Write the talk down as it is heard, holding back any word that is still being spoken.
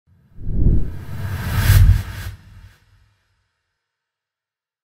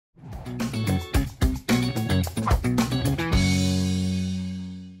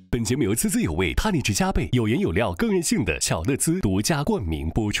本节目由滋滋有味、他荔枝加倍、有颜有料、更任性的小乐滋独家冠名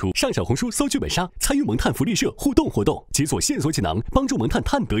播出。上小红书搜剧本杀，参与萌探福利社互动活动，解锁线索锦囊，帮助萌探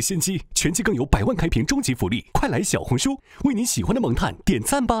探得先机。全季更有100万开屏终极福利，快来小红书为你喜欢的萌探点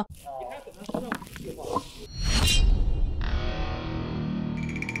赞吧！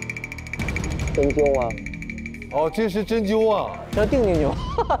针灸啊！哦，这是针灸啊！这定定灸。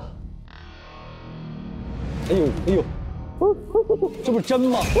哎呦哎呦，这不是针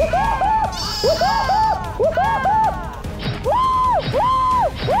吗？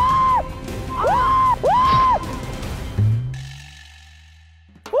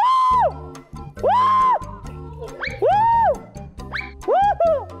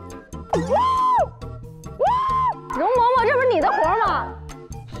容嬷嬷，这不是你的活吗？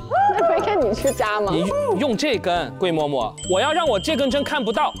那没跟你去扎吗？你用这根，桂嬷嬷，我要让我这根针看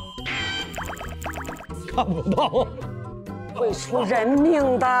不到，看不到，会出人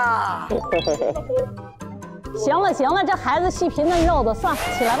命的。行了行了，这孩子细皮嫩肉的，算了，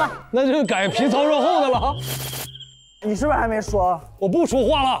起来吧。那就是改皮糙肉厚的了。你是不是还没说？我不说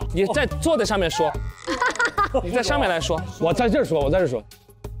话了，你在坐在上面说，你在上面来说，我在这儿说，我在这儿说。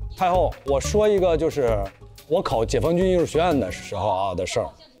太后，我说一个就是我考解放军艺术学院的时候啊的事儿。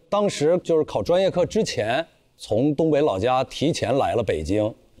当时就是考专业课之前，从东北老家提前来了北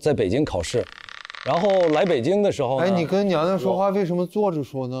京，在北京考试。然后来北京的时候，哎，你跟娘娘说话为什么坐着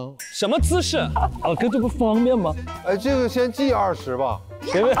说呢？什么姿势？啊，跟这不方便吗？哎，这个先记20吧。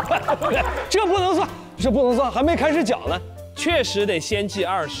别，这不能算，这不能算，还没开始讲呢。确实得先记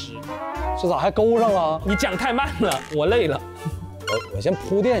20。这咋还勾上了？你讲太慢了，我累了。我先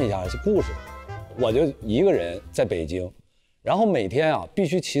铺垫一下这故事。我就一个人在北京，然后每天啊必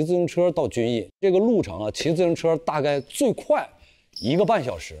须骑自行车到军艺，这个路程啊骑自行车大概最快1个半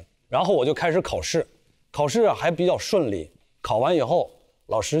小时。然后我就开始考试，考试啊还比较顺利。考完以后，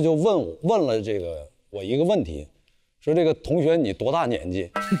老师就问了这个我一个问题，说这个同学你多大年纪？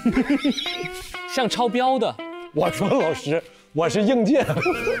像超标的。我说老师，我是应届。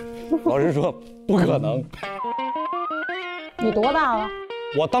老师说不可能。你多大了？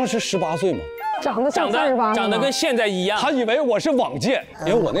我当时18岁嘛。长得像38，长得跟现在一样。他以为我是往届，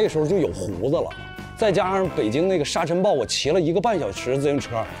因为我那时候就有胡子了。再加上北京那个沙尘暴，我骑了1个半小时自行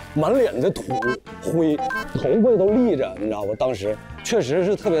车，满脸的土灰，头发都立着，你知道吗？当时确实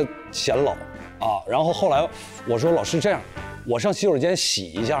是特别显老啊。然后后来我说老师这样，我上洗手间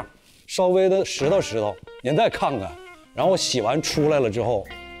洗一下，稍微的拾掇，您再看看。然后我洗完出来了之后，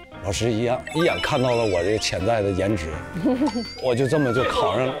老师一眼看到了我这个潜在的颜值，我就这么就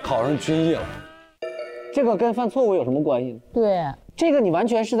考上军艺了。这个跟犯错误有什么关系呢？对。这个你完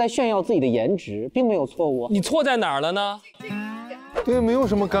全是在炫耀自己的颜值，并没有错误。你错在哪儿了呢？对，没有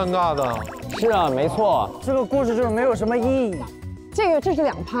什么尴尬的。是啊，没错，这个故事就是没有什么意义。这是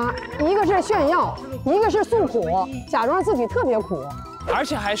2趴，一个是炫耀，一个是诉苦，假装自己特别苦，而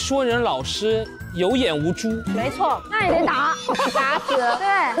且还说人老师有眼无珠。没错，那也得打，打死。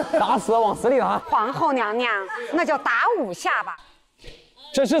对，打死往死里打。皇后娘娘，那叫打5下吧。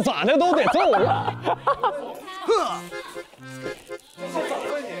这是咋的都得揍了。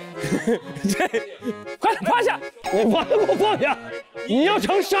这，快点趴下！你放给我放下！你要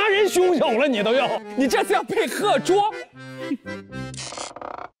成杀人凶手了，你都要！你这次要配喝桌。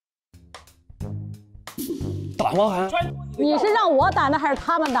打吗还？你是让我打呢还是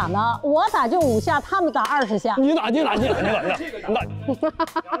他们打呢？我打就5下，他们打20下。你打！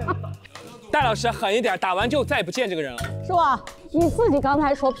戴老师狠一点，打完就再也不见这个人了，是吧？你自己刚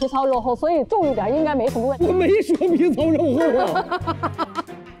才说皮糙肉厚，所以重一点应该没什么问题。我没说皮糙肉厚啊。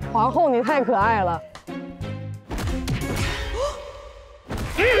皇后你太可爱了。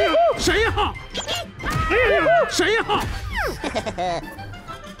哎呀，谁呀？哎呀，谁呀？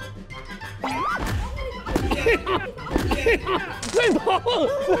最疼！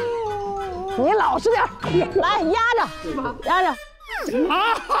你老实点，来压着。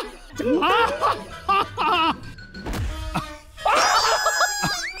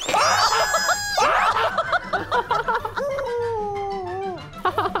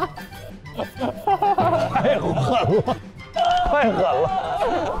太狠了，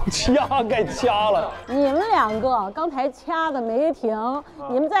掐该掐了。你们2个刚才掐的没停，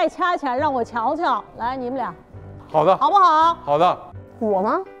你们再掐起来让我瞧瞧。来，你们俩，好的，好不好？好的。我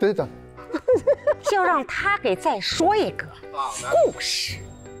吗？对的。就让他给再说一个故事。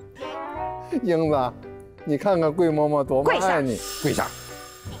英子，你看看桂嬷嬷多么爱你，跪下。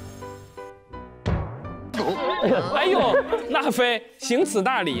哎呦，纳妃行此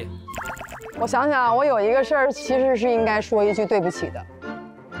大礼。我想想，我有一个事儿，其实是应该说一句对不起的。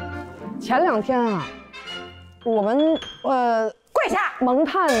前2天啊，我们跪下。萌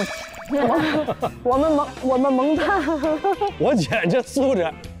探，我们萌探。我姐这素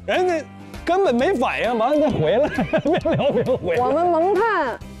质，人家根本没反应，完了再回来，别聊别回来。我们萌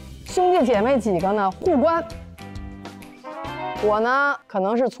探兄弟姐妹几个呢互关，我呢可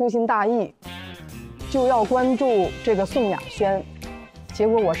能是粗心大意，就要关注这个宋亚轩，结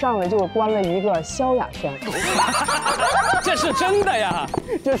果我上来就关了一个萧亚轩。这是真的呀？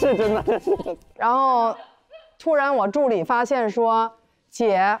这是真的，这是真的。然后突然我助理发现说，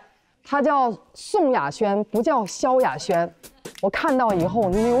姐，她叫宋亚轩，不叫萧亚轩。我看到以后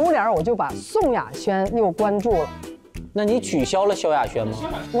扭脸，我就把宋亚轩又关注了。那你取消了萧亚轩吗？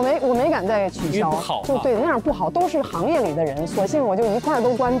我没敢再取消，不好，就对那样不好，都是行业里的人，索性我就一块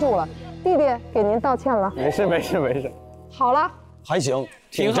都关注了。弟弟，给您道歉了。没事没事没事。好了，还行，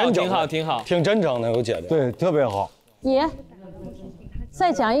挺好，挺好，挺好，挺真诚的，我姐姐。对，特别好。爷，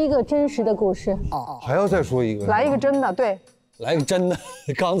再讲一个真实的故事。还要再说一个？来一个真的，对。来个真的，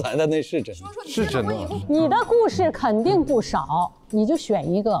刚才的那是真的，是真的。你的故事肯定不少，你就选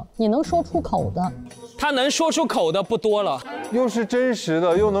一个你能说出口的。他能说出口的不多了，又是真实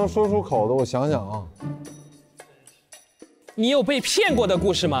的，又能说出口的，我想想啊。你有被骗过的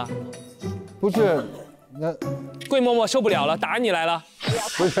故事吗？不是，那桂嬷嬷受不了了，答案你来了。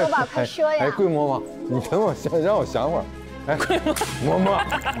不是，说吧，快说呀！哎，桂嬷嬷，你等我想，让我想会儿。哎，嬷嬷，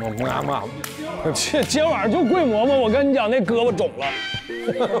今晚上就跪嬷嬷，我跟你讲，那胳膊肿了，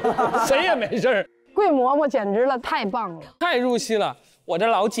谁也没事儿。桂嬷嬷简直了，太棒了，太入戏了，我的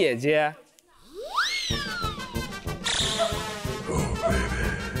老姐姐。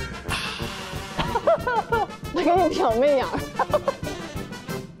他给你挑媚眼。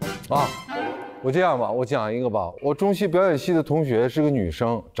啊，我这样吧，我讲一个吧。我中戏表演系的同学是个女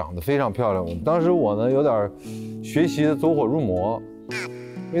生，长得非常漂亮。当时我呢有点学习的走火入魔，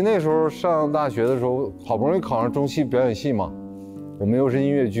因为那时候上大学的时候，好不容易考上中戏表演系嘛，我们又是音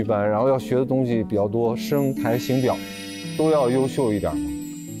乐剧班，然后要学的东西比较多，声台形表都要优秀一点嘛，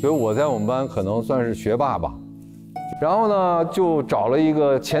所以我在我们班可能算是学霸吧。然后呢，就找了一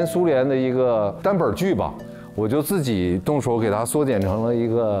个前苏联的一个单本剧吧。我就自己动手给它缩减成了一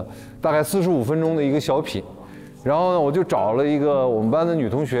个大概45分钟的一个小品，然后呢，我就找了一个我们班的女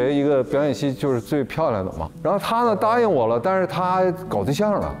同学，一个表演系就是最漂亮的嘛。然后她呢答应我了，但是她搞对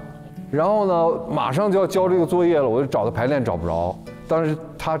象了，然后呢马上就要交这个作业了，我就找她排练找不着。当时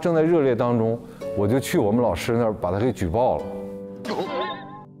她正在热烈当中，我就去我们老师那儿把她给举报了，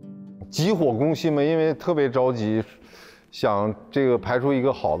急火攻心嘛，因为特别着急，想这个排出一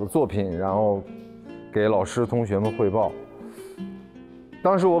个好的作品，然后给老师同学们汇报。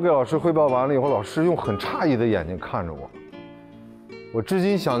当时我给老师汇报完了以后，老师用很诧异的眼睛看着我。我至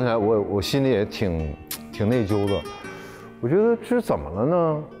今想起来，我心里也挺内疚的。我觉得这是怎么了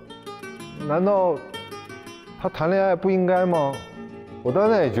呢？难道他谈恋爱不应该吗？我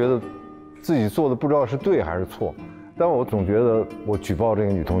当然也觉得自己做的不知道是对还是错，但我总觉得我举报这个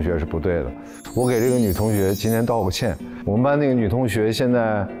女同学是不对的。我给这个女同学今天道个歉。我们班那个女同学现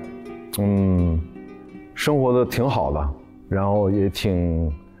在，生活的挺好的，然后也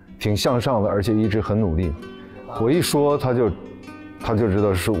挺向上的，而且一直很努力。我一说，他就知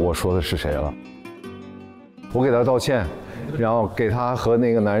道是我说的是谁了。我给他道歉，然后给他和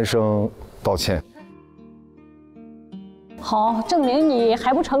那个男生道歉。好，证明你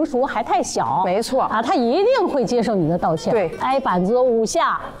还不成熟，还太小。没错啊，他一定会接受你的道歉。对，挨板子5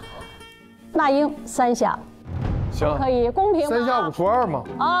下，那英3下。行，可以公平吗？3下5除2嘛。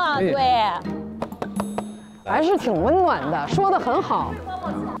啊，对。还是挺温暖的，说得很好。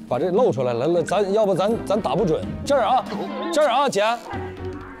把这露出来了，咱要不咱打不准。这儿啊，姐。哎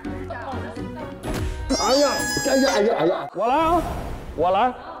呀，我来啊，我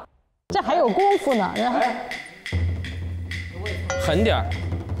来。这还有功夫呢。狠点儿。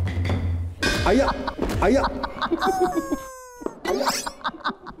哎呀。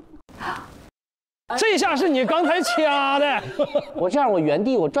这下是你刚才掐的。我这样，我原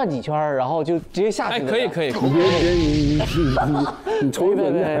地我转几圈，然后就直接下去。哎，可以。你别，你重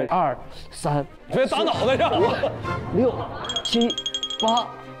新来。2、3，别打脑袋上。6、7、8、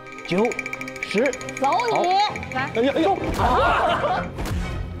9、10。走你，来。哎呀呦！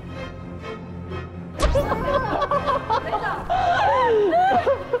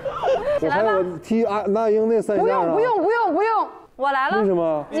我还有踢那英那3下。不用，我来了。为什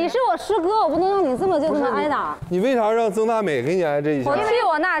么？你是我师哥，我不能让你这么挨打。你为啥让曾大美给你挨这一下？我替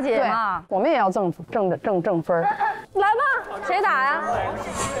我娜姐嘛。我们也要正分。来吧，谁打呀？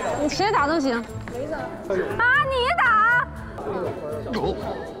你谁打都行。啊，你打。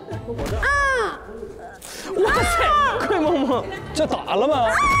哇塞，桂嬷嬷，这打了吗？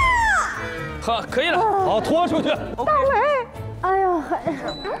好，可以了。好，拖出去。大美，哎呀，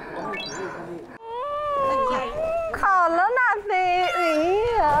好了，那飞，哎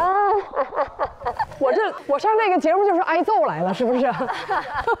呀，我上这个节目就是挨揍来了，是不是？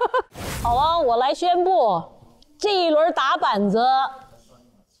好啊，我来宣布，这一轮打板子，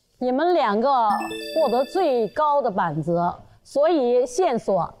你们2个获得最高的板子，所以线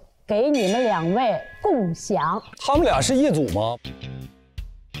索给你们2位共享。他们俩是一组吗？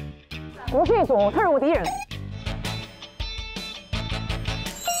不是一组，他是我敌人。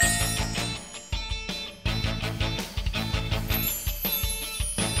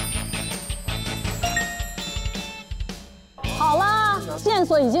好了，线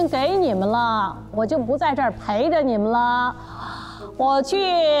索已经给你们了，我就不在这儿陪着你们了。我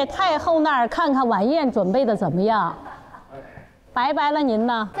去太后那儿看看晚宴准备的怎么样。拜拜了您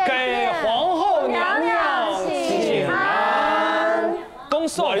呢。给皇后娘娘请安。恭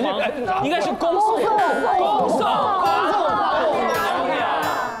送皇，应该是恭送皇后娘娘。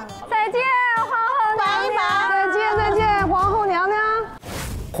再见，皇后娘娘。再见，皇后娘娘。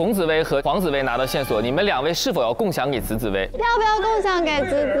洪紫薇和黄紫薇拿到线索，你们2位是否要共享给紫紫薇？要不要共享给紫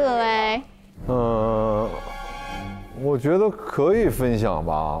紫薇？我觉得可以分享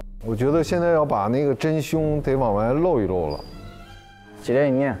吧。我觉得现在要把那个真凶得往外露一露了。几点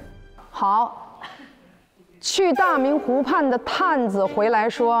一念？好，去大明湖畔的探子回来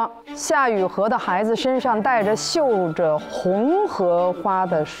说，夏雨荷的孩子身上带着绣着红荷花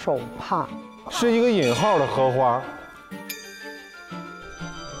的手帕，是一个引号的荷花。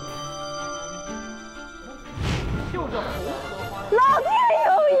老天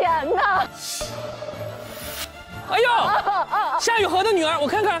有眼呐！哎呦，夏雨荷的女儿，我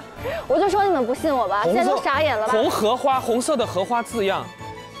看看，我就说你们不信我吧，现在都傻眼了吧？红荷花，红色的荷花字样。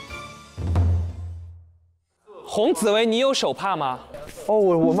洪紫薇，你有手帕吗？哦，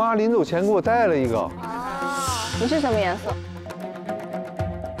我妈临走前给我带了一个。你是什么颜色？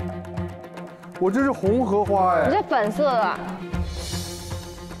我这是红荷花哎。你是粉色的。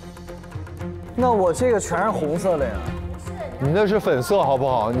那我这个全是红色的呀。你那是粉色好不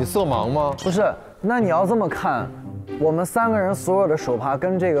好？你色盲吗？不是，那你要这么看，我们3个人所有的手帕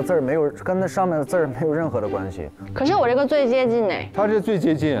跟这个字儿没有，跟那上面的字儿没有任何的关系。可是我这个最接近哎。他这最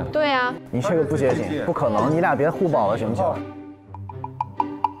接近。对呀。你这个不接近，不可能，你俩别互保了行不行？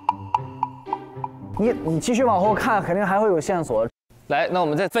你继续往后看，肯定还会有线索。来，那我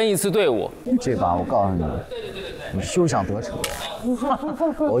们再分一次队伍。这把我告诉你，你休想得逞。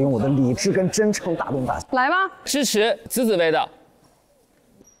我用我的理智跟真诚打动大家。来吧，支持紫紫薇的。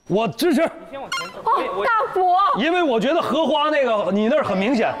我支持。哦，大福。因为我觉得荷花那个你那儿很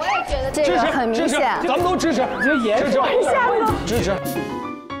明显。我也觉得这个很明显。咱们都支持，这颜值一下子。支持。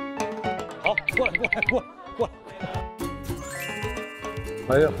好，过来。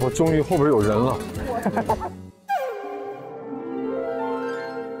哎呀，我终于后边有人了。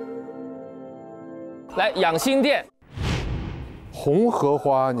来，养心殿。红荷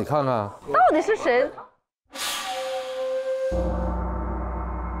花，你看看。到底是谁？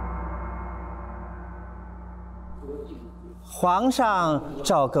皇上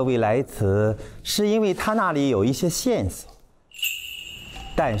召各位来此，是因为他那里有一些线索。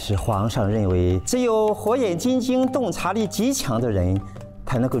但是皇上认为，只有火眼金睛、洞察力极强的人，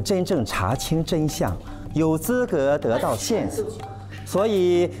才能够真正查清真相，有资格得到线索。所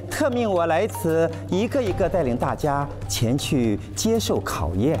以特命我来此，一个一个带领大家前去接受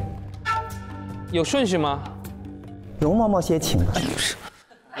考验。有顺序吗？容嬷嬷先请吧。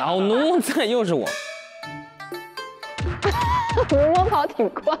老奴这又是我。容嬷跑挺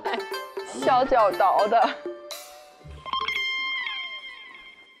快，小脚倒的。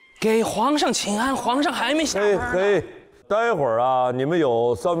给皇上请安，皇上还没下班。嘿，待会儿啊，你们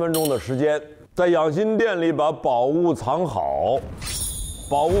有3分钟的时间，在养心殿里把宝物藏好，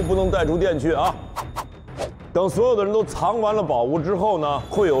宝物不能带出殿去啊。等所有的人都藏完了宝物之后呢，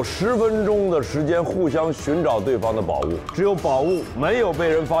会有10分钟的时间互相寻找对方的宝物。只有宝物没有被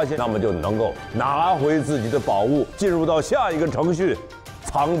人发现，那么就能够拿回自己的宝物，进入到下一个程序——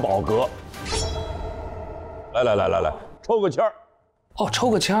藏宝阁。来，抽个签儿。哦，抽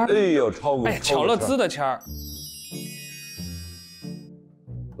个签儿。哎呦，抽个。巧乐兹的签儿。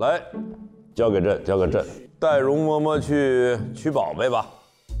来，交给朕，带容嬷嬷去取宝贝吧。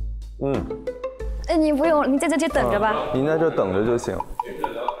哎，你不用，你在这等着吧。你在这等着就行。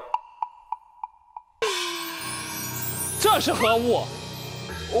这是何物？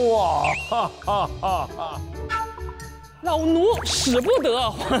哇，哈哈哈哈！老奴使不得，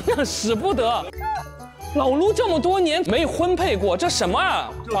皇上使不得。老奴这么多年没婚配过，这什么啊，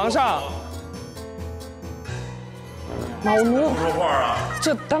皇上？老奴说话啊！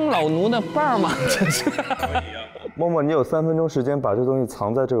这当老奴的伴儿吗？这是。默默，你有3分钟时间把这东西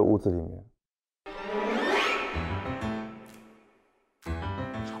藏在这个屋子里面。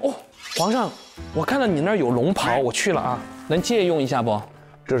哦，皇上，我看到你那儿有龙袍，我去了啊，能借用一下不？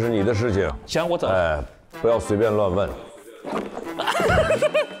这是你的事情。行，我走。哎，不要随便乱问。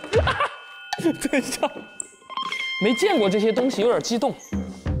等一下，没见过这些东西，有点激动。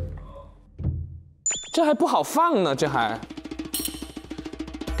这还不好放呢，这还。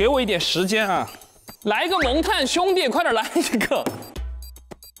给我一点时间啊！来一个萌探兄弟，快点来一个！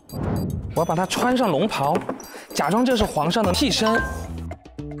我要把它穿上龙袍，假装这是皇上的替身。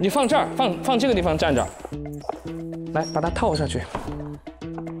你放这儿，放这个地方站着。来，把它套上去。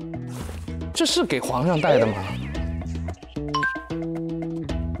这是给皇上戴的吗？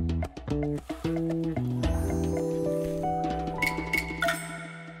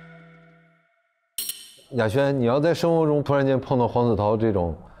雅轩，你要在生活中突然间碰到黄子韬这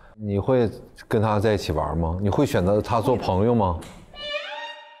种，你会跟他在一起玩吗？你会选择他做朋友吗？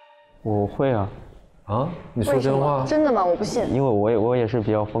我会啊。啊？你说真话？真的吗？我不信。因为我也是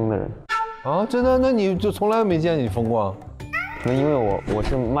比较疯的人。啊，真的？那你就从来没见你疯过？可能因为我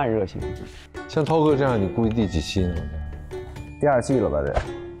是慢热型。像涛哥这样，你估计第几期呢？第2季了吧？这。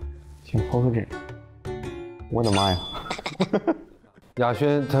像涛哥这，我的妈呀！雅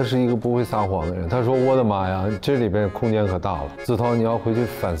轩他是一个不会撒谎的人，他说：“我的妈呀，这里边空间可大了。”子韬，你要回去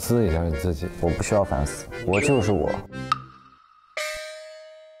反思一下你自己。我不需要反思，我就是我。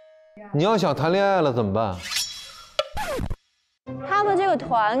你要想谈恋爱了怎么办？他们这个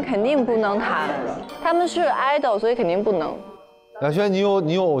团肯定不能谈，他们是 idol， 所以肯定不能。雅轩，你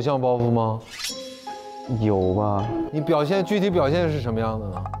有偶像包袱吗？有吧？你具体表现是什么样的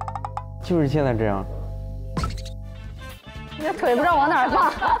呢？就是现在这样。你的腿不知道往哪儿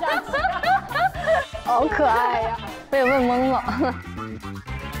放，好可爱呀！被我问懵了。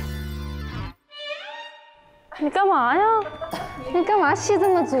你干嘛呀？你干嘛戏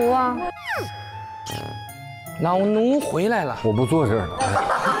这么足啊？老奴回来了。我不坐这儿了。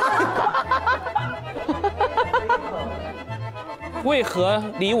为何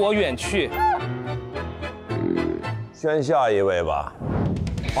离我远去？先下一位吧。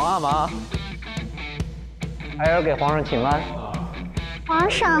皇阿玛。还要给皇上请安。皇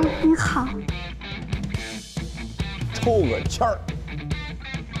上你好。抽个签儿。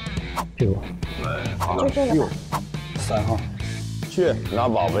这个。就这个。3号。去拿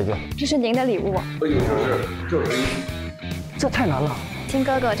宝贝去。这是您的礼物。哎呦，这太难了。金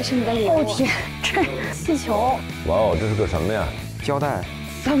哥哥，这是你的礼物。哦天，这气球。哇哦，这是个什么呀？胶带。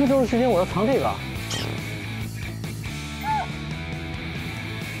3分钟的时间我要藏这个。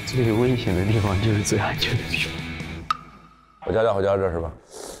最危险的地方就是最安全的地方。我家这是吧？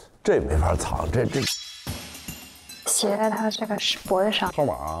这没法藏，这写在他这个脖子上。号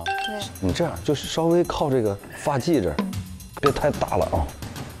码啊？对。你这样就是稍微靠这个发髻这儿，别太大了啊。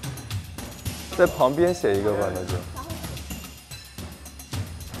在旁边写一个吧，那就。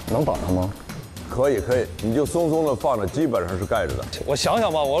能绑上吗？可以，你就松松的放着，基本上是盖着的。我想想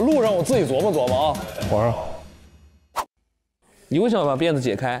吧，我路上我自己琢磨琢磨啊。皇上。你为什么把辫子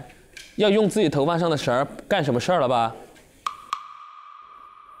解开？要用自己头发上的绳儿干什么事儿了吧？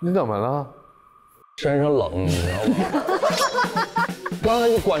你怎么了？身上冷，你知道吗？刚才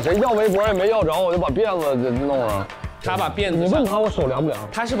你管谁要围脖也没要着，我就把辫子给弄上。他把辫子，你问他我手凉不凉？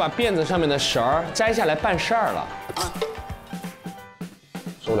他是把辫子上面的绳儿摘下来办事儿了。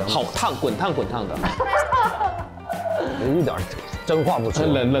手凉。好烫，滚烫的。一点真话不说。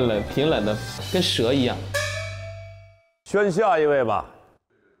冷，挺冷的，跟蛇一样。宣下一位吧。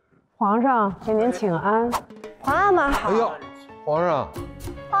皇上给您请安。皇阿玛好。哎呦，皇上。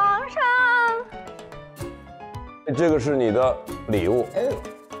皇上。这个是你的礼物。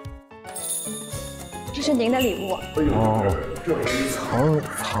这是您的礼物。哦，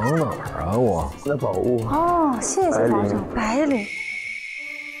藏哪儿啊？我的宝物。哦，谢谢皇上。白绫。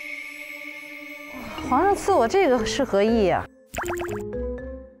皇上赐我这个是何意呀？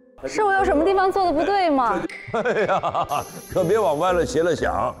是我有什么地方做的不对吗？哎呀，可别往歪了邪了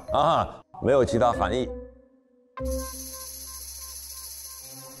想啊！没有其他含义。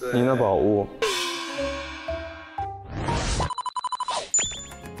您的宝物。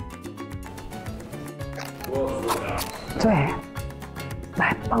对，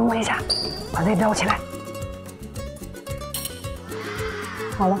来帮我一下，把那撩起来。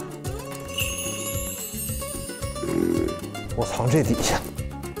好了，我藏这底下。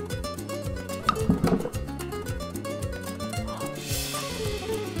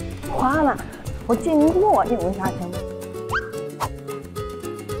皇阿玛，我借您握用一下行吗？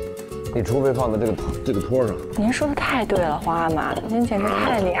你除非放在这个托上。您说的太对了，皇阿玛，您简直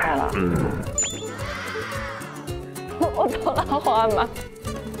太厉害了。走廊滑吗？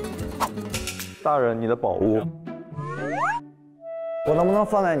大人，你的宝物，我能不能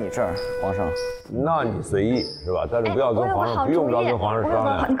放在你这儿，皇上？那你随意是吧？但是不要跟皇上，不用跟皇上商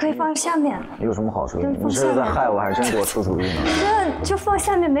量。你可以放下面。有什么好处？你这是在害我，还是真给我出主意呢？就放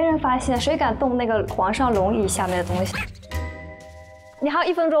下面，没人发现，谁敢动那个皇上龙椅下面的东西？你还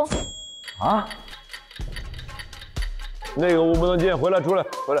有1分钟。啊？那个屋不能进，回来，出来，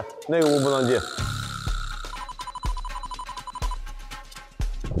回来，那个屋不能进。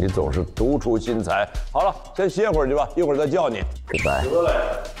你总是独出心裁。好了，先歇会儿去吧，一会儿再叫你。拜拜。得嘞。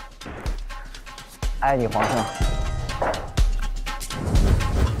爱你，皇上。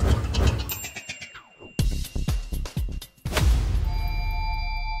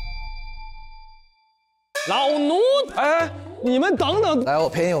老奴，哎，你们等等，来，我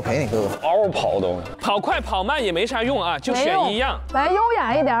陪你，哥哥。嗷嗷跑都。跑快跑慢也没啥用啊，就选一样。来，优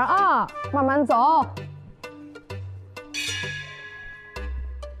雅一点啊，慢慢走。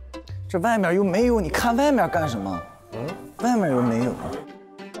这外面又没有，你看外面干什么？外面又没有。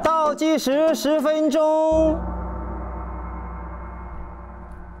倒计时10分钟。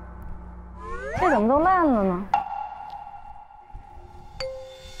这怎么都烂了呢？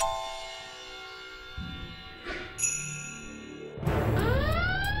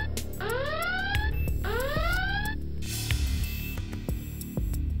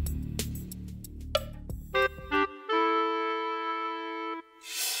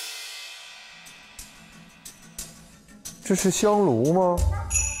这是香炉吗？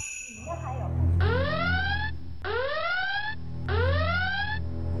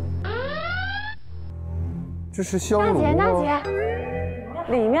这是香炉吗？娜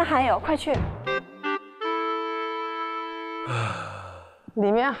姐，里面还有，快去。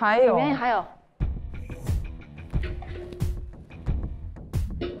里面还有。里面还有。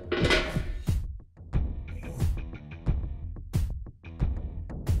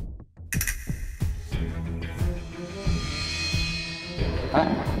哎，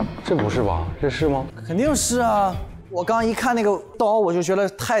这不是吧？这是吗？肯定是啊！我刚一看那个刀，我就觉得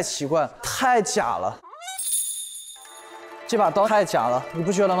太奇怪，太假了。这把刀太假了，你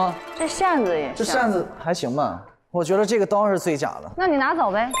不觉得吗？这扇子也。这扇子还行吧？我觉得这个刀是最假的。那你拿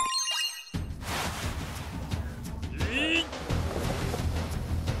走呗。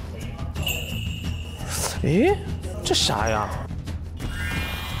诶，这啥呀？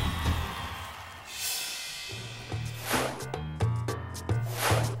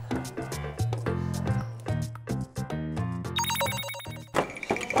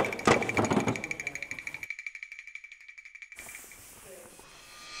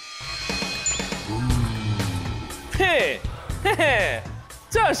嘿，嘿嘿，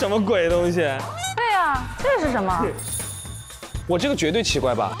这什么鬼东西？对呀，这是什么？我这个绝对奇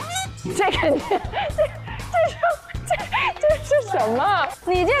怪吧？这肯定，这是什么？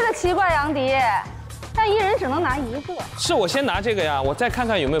你这个奇怪，杨迪，但一人只能拿1个。是我先拿这个呀，我再看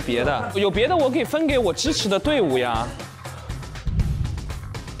看有没有别的。有别的我可以分给我支持的队伍呀。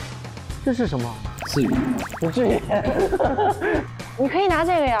这是什么？至于？不至于。你可以拿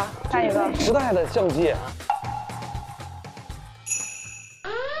这个呀，看一个。时代的相机。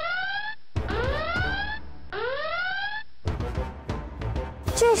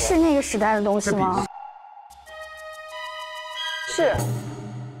这是那个时代的东西吗？是。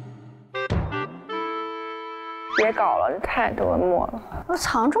别搞了，这太多墨了。都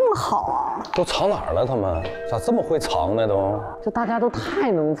藏这么好啊？都藏哪儿了？他们咋这么会藏呢？都这大家都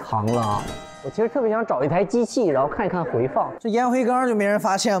太能藏了。我其实特别想找一台机器，然后看一看回放。这烟灰缸就没人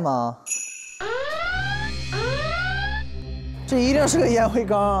发现吗？这一定是个烟灰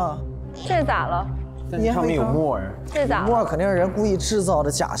缸啊！这咋了？上面有墨儿。这咋了？墨肯定是人故意制造的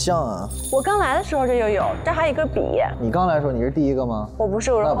假象啊！我刚来的时候这就有，这还有一个笔。你刚来的时候你是第一个吗？我不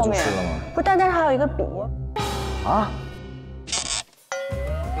是，我是后面。那不就是了吗？不，但是还有一个笔。啊！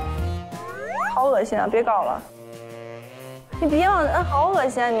好恶心啊！别搞了，你别往那，好恶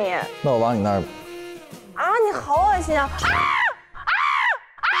心啊你！那我往你那儿。啊！你好恶心啊！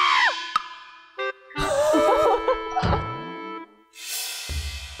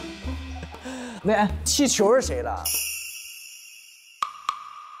喂，气球是谁的？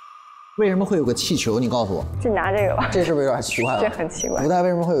为什么会有个气球？你告诉我。就拿这个吧。这是不是有点奇怪了？这很奇怪。古代为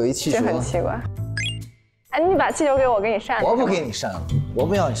什么会有一气球？这很奇怪。哎，你把气球给我，给你扇。我不给你扇了，我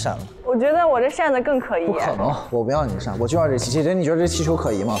不要你扇了。我觉得我这扇子更可疑。不可能，我不要你扇，我就要这气。姐姐，你觉得这气球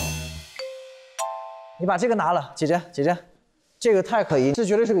可疑吗？你把这个拿了，姐姐，姐姐，这个太可疑，这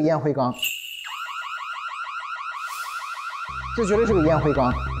绝对是个烟灰缸。这绝对是个烟灰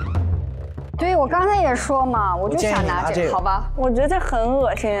缸。对，我刚才也说嘛，我就想拿这个，好吧？我觉得这很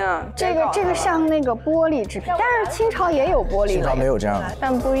恶心啊。这个像那个玻璃制品，但是清朝也有玻璃的。清朝没有这样的，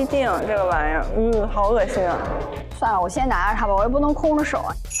但不一定这个玩意儿，好恶心啊。算了，我先拿着它吧，我也不能空着手啊。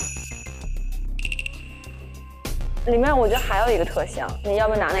里面我觉得还有一个特香，你要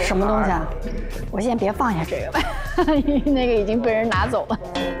不要拿那个？什么东西啊？我先别放下这个吧，那个已经被人拿走了。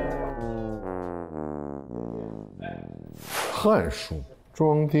汉书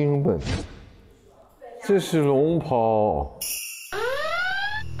装丁本，这是龙袍，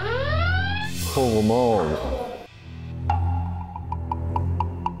扣个帽子。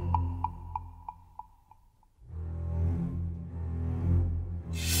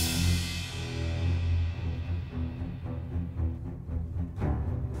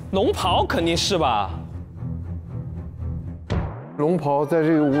龙袍肯定是吧？龙袍在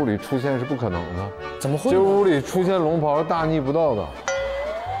这个屋里出现是不可能的，怎么会？这屋里出现龙袍大逆不道的。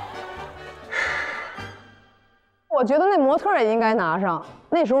我觉得那模特也应该拿上，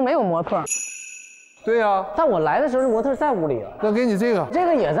那时候没有模特。对呀，但我来的时候，模特在屋里了。那给你这个，这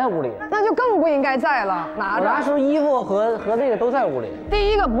个也在屋里，那就更不应该在了，拿着。我拿时候衣服和那个都在屋里。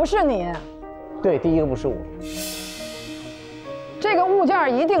第一个不是你，对，第一个不是我。这个物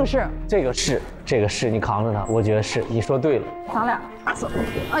件一定是这个是你扛着它，我觉得是，你说对了。咱俩走。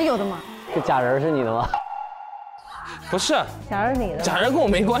哎呦我的妈！这假人是你的吗？不是，假人你的。假人跟我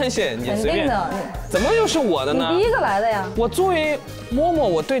没关系，你随便。怎么又是我的呢？你第一个来的呀。我作为嬷嬷，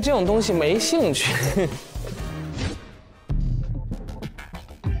我对这种东西没兴趣。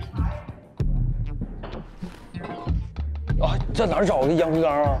啊，在哪儿找个烟灰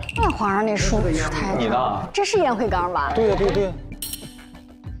缸啊？那皇上那书是太你的，这是烟灰缸吧？对呀对对。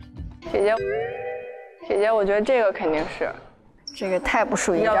姐姐，我觉得这个肯定是。这个太不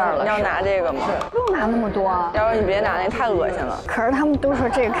属于这儿了。要拿这个吗？不用拿那么多啊。要不你别拿那个，太恶心了。可是他们都说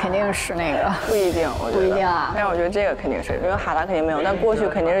这个肯定是那个。不一定，我觉得。不一定啊。但是我觉得这个肯定是，因为哈达肯定没有，但过去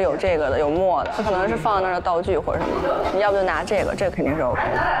肯定是有这个的，有墨的，它可能是放在那儿的道具或者什么。你要不就拿这个，这个肯定是 OK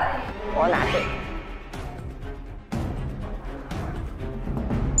的。我要拿这个。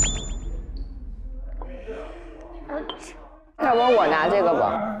要不然我拿这个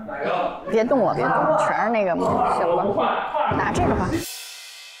吧。别动我，别动我，全是那个嘛。行吧，拿这个吧。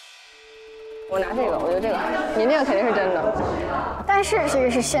我拿这个，我觉得这个，你那个肯定是真的。但是这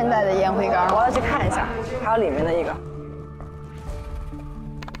个是现代的烟灰缸，我要去看一下，还有里面的一个。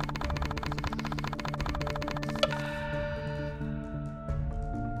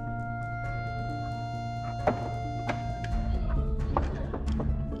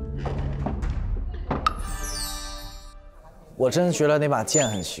我真觉得那把剑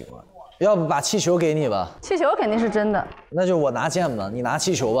很奇怪，要不把气球给你吧？气球肯定是真的。那就我拿剑吧，你拿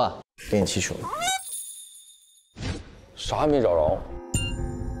气球吧，给你气球。啥也没找着。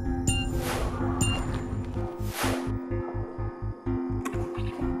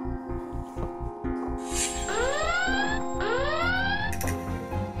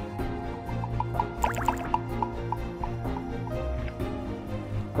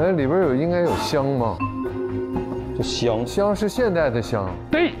哎，里边应该有香吗？这香是现代的香。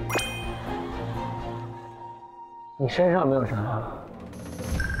对。你身上没有啥？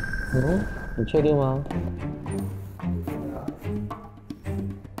你确定吗？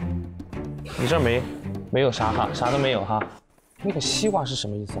你这儿没有啥哈，啥都没有哈。那个西瓜是什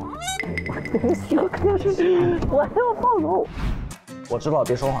么意思啊？西瓜肯定是我要放走。我知道，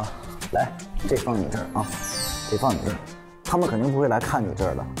别说话。来，这放你这儿啊，这放你这儿。他们肯定不会来看你这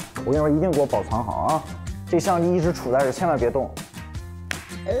儿的。我跟你说，一定给我保藏好啊！这相机一直杵在这，千万别动。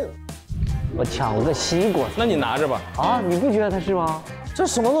我抢了个西瓜，那你拿着吧。啊，你不觉得它是吗？这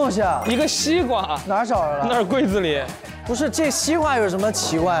什么东西啊？一个西瓜，哪儿找着了？那儿柜子里。不是，这西瓜有什么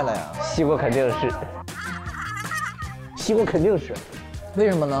奇怪的呀？西瓜肯定是，西瓜肯定是。为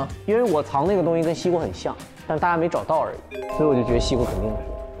什么呢？因为我藏那个东西跟西瓜很像，但是大家没找到而已，所以我就觉得西瓜肯定是。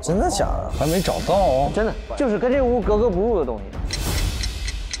真的假的？还没找到哦。真的，就是跟这屋格格不入的东西。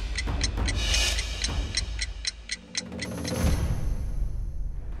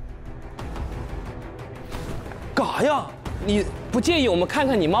干啥呀？你不介意我们看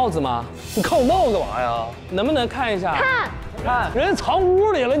看你帽子吗？你看我帽子干嘛呀？能不能看一下？看，人家藏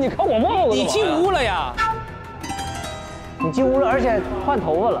屋里了，你看我帽子。你进屋了呀？你进屋了，而且换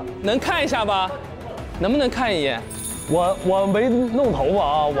头发了，能看一下吧？能不能看一眼？我没弄头发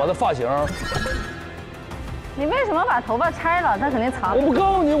啊，我的发型。你为什么把头发拆了？他肯定藏。我不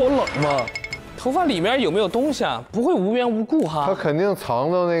告诉你我冷吗？头发里面有没有东西啊？不会无缘无故哈？他肯定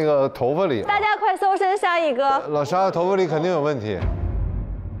藏到那个头发里。大家快搜身，下一个。老沙的头发里肯定有问题。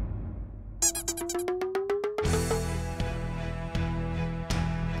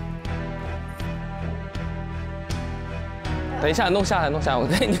等一下，弄下来，弄下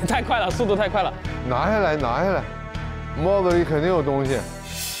来，你太快了，速度太快了。拿下来，拿下来，帽子里肯定有东西。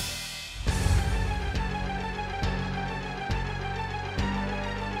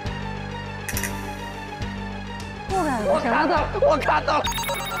我看到了，我看到了，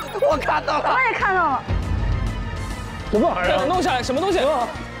我看到了，我也看到了。什么玩意儿？弄下来，什么东西？什么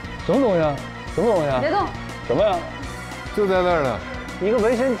东西？什么东西？别动。什么呀？就在那儿呢。一个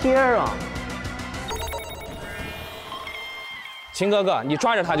纹身贴啊。秦哥哥，你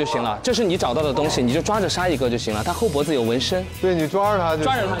抓着它就行了，这是你找到的东西，你就抓着沙溢哥就行了。他后脖子有纹身，对你抓着它就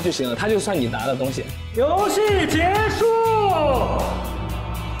抓着它就行了，它就算你拿的东西。游戏结束，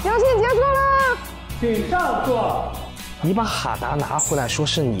游戏结束了，请上座。你把哈达拿回来说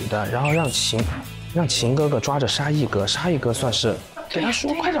是你的，然后让秦哥哥抓着沙溢哥，沙溢哥算是给他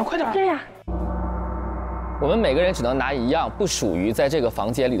说，快点快点。对呀。我们每个人只能拿一样不属于在这个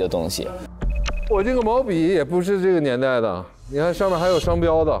房间里的东西。我这个毛笔也不是这个年代的，你看上面还有商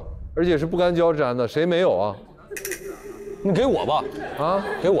标的，而且是不干胶粘的，谁没有啊？你给我吧，啊，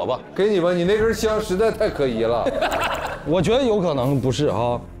给我吧，给你吧，你那根香实在太可疑了。我觉得有可能不是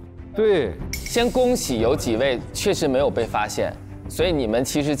哈。对，先恭喜有几位确实没有被发现，所以你们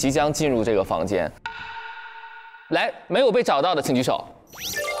其实即将进入这个房间。来，没有被找到的请举手。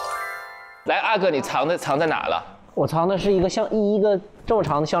来，阿哥，你藏在哪了？我藏的是一个这么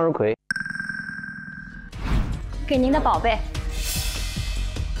长的向日葵。给您的宝贝。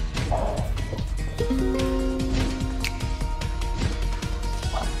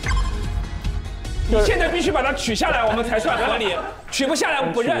你现在必须把它取下来，我们才算合理。取不下来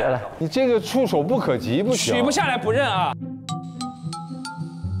不认。你这个触手不可及不行。取不下来不认啊！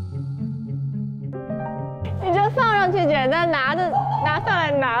你这放上去简单，拿上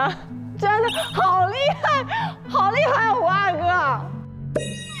来拿，真的好厉害，好厉害，胡二哥。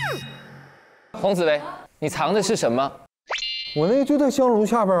洪子薇，你藏的是什么？我那个就在香炉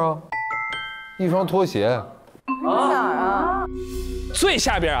下边啊，一双拖鞋。哪儿啊？最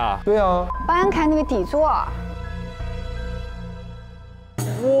下边啊？对啊。搬开那个底座。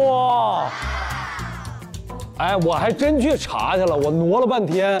哇！哎，我还真去查去了，我挪了半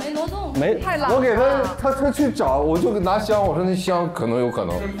天，没挪动，没。我给他去找，我就拿香，我说那香可能有可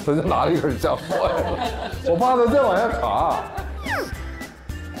能，他就拿了一根香过来了，我怕他再往下查。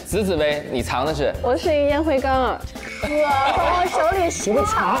紫薇，你藏的是？我是一个烟灰缸啊。哥，从我手里你给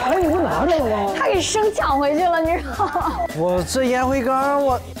查，哎，你不拿着了吗？他给生抢回去了，你知道吗？我这烟灰缸，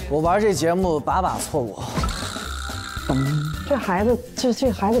我玩这节目把错过。这孩子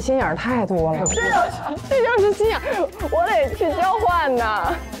心眼儿太多了。这就是心眼儿，我得去交换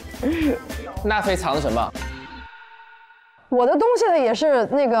呢。娜菲藏的什么？我的东西呢也是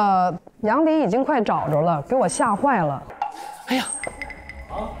那个杨迪已经快找着了，给我吓坏了。哎呀，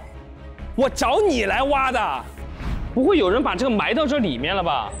我找你来挖的，不会有人把这个埋到这里面了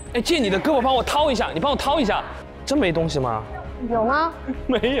吧？哎，借你的胳膊帮我掏一下，你帮我掏一下，真没东西吗？有吗？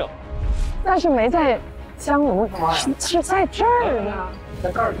没有，但是没在香炉，是在这儿呢，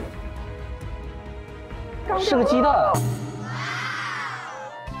在盖里。是个鸡蛋。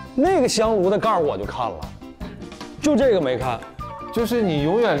那个香炉的盖我就看了，就这个没看。就是你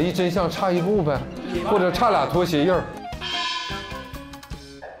永远离真相差一步呗，或者差俩拖鞋印儿。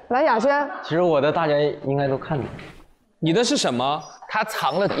来，雅轩，其实我的大家应该都看到。你的是什么？他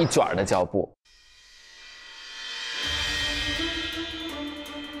藏了一卷的胶布。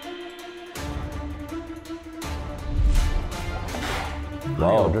哇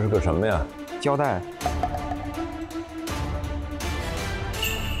哦，这是个什么呀？胶带。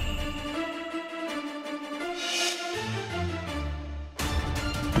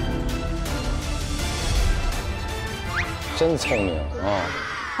真聪明啊！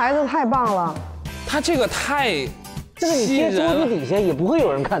孩子太棒了，他这个太……这个你贴桌子底下也不会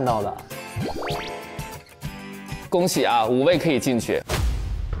有人看到的。恭喜啊，5位可以进去。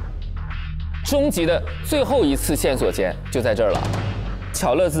终极的最后一次线索间就在这儿了。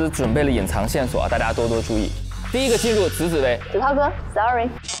巧乐兹准备了隐藏线索，大家多多注意。第一个进入紫薇。子涛哥 ，sorry，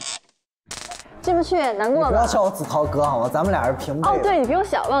 进不去，难过了。不要叫我子涛哥好吗？咱们俩是平辈。哦，对，你比我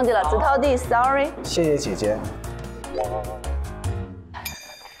小，忘记了，子涛弟 ，sorry。谢谢姐姐。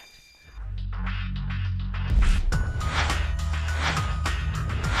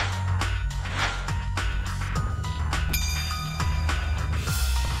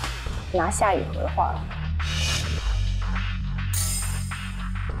拿下一盒的话，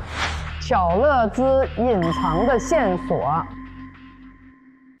巧乐兹隐藏的线索。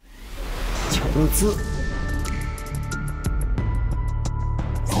巧乐兹，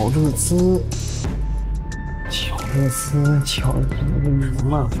巧乐兹，巧乐兹，巧乐兹什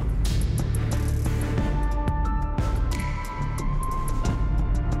么？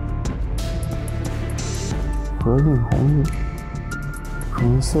和映红日，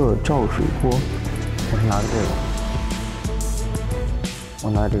红色照水波。我是拿的这个，我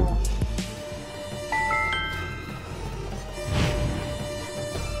拿这个。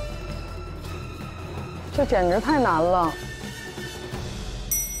这简直太难了。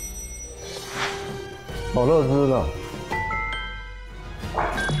宝乐滋的。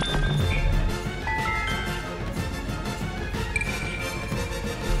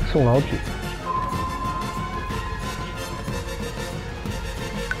宋老举。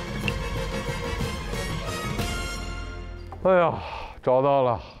哎呀，找到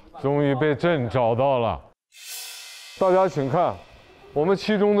了，终于被朕找到了。大家请看，我们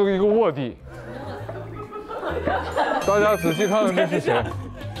其中的一个卧底。大家仔细看看这是谁？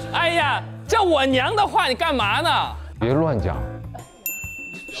哎呀，叫我娘的话，你干嘛呢？别乱讲，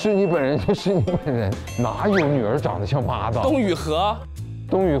是你本人就是你本人，哪有女儿长得像妈的？冬雨荷。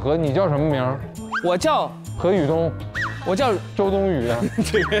冬雨荷，你叫什么名？我叫何雨东。我叫周冬雨。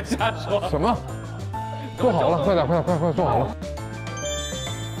你别瞎说。什么？做好了，快点，快做好了。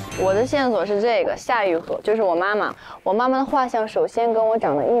我的线索是这个夏雨荷，就是我妈妈。我妈妈的画像首先跟我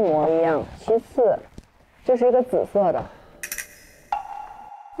长得一模一样，其次，这是一个紫色的。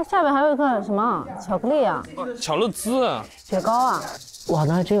它下面还有一个什么巧克力啊？巧乐兹。雪糕啊？哇，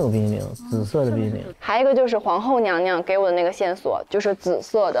那还真有笔名，紫色的笔名。还有一个就是皇后娘娘给我的那个线索，就是紫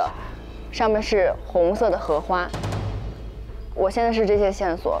色的，上面是红色的荷花。我现在是这些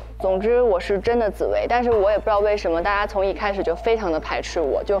线索，总之我是真的紫薇，但是我也不知道为什么大家从一开始就非常的排斥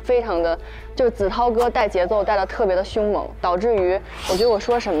我，就非常的，就是子韬哥带节奏带得特别的凶猛，导致于我觉得我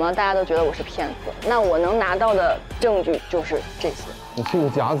说什么大家都觉得我是骗子。那我能拿到的证据就是这些。你这个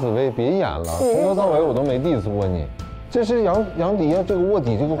假紫薇别演了，从头到尾我都没 diss 过你。这是杨迪啊，这个卧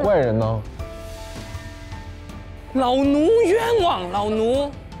底这个坏人呢。老奴冤枉，老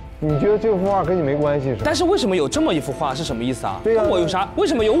奴。你觉得这幅画跟你没关系是吧？但是为什么有这么一幅画是什么意思啊？对呀，我有啥？为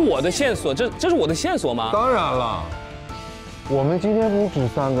什么有我的线索？这是我的线索吗？当然了，我们今天不止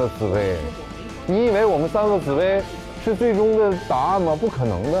3个紫薇，你以为我们3个紫薇是最终的答案吗？不可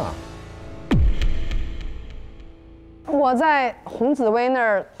能的。我在洪紫薇那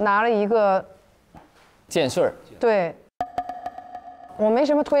儿拿了一个剑穗。对。我没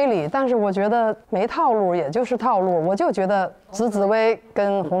什么推理，但是我觉得没套路，也就是套路。我就觉得紫薇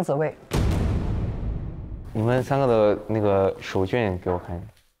跟红紫薇。你们3个的那个手绢给我看一下。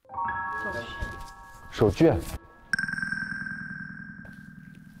手绢。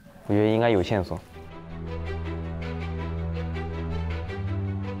我觉得应该有线索。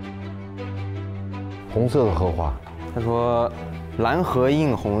红色的荷花。他说：“蓝荷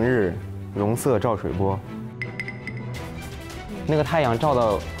映红日，融色照水波。”那个太阳照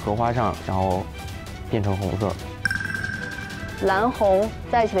到荷花上，然后变成红色。蓝红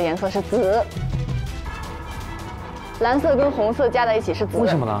在一起的颜色是紫，蓝色跟红色加在一起是紫。为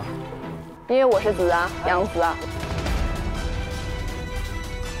什么呢？因为我是紫啊，杨紫啊。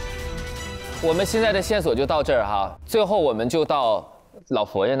我们现在的线索就到这儿哈，最后我们就到老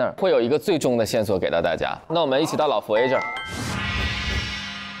佛爷那儿，会有一个最终的线索给到大家。那我们一起到老佛爷这儿。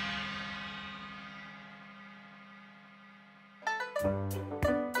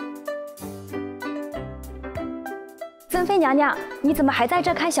珍妃娘娘，你怎么还在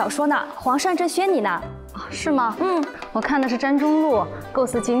这看小说呢？皇上正宣你呢。是吗？我看的是詹中路，构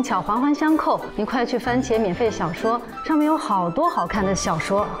思精巧，环环相扣。你快去番茄免费小说，上面有好多好看的小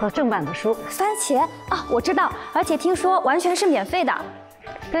说和正版的书。番茄啊，我知道，而且听说完全是免费的。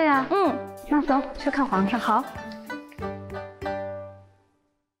对呀，那走去看皇上。好。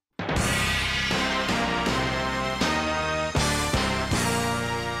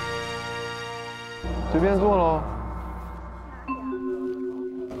随便坐喽。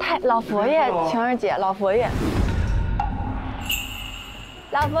老佛爷，晴儿姐，老佛爷，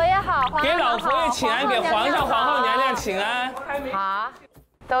老佛爷好，给老佛爷请安，给皇上、皇后娘娘请安。好，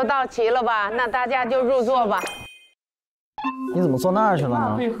都到齐了吧？那大家就入座吧。你怎么坐那儿去了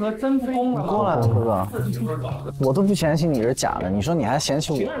呢？为何珍妃？你过来了，哥哥。我都不嫌弃你是假的，你说你还嫌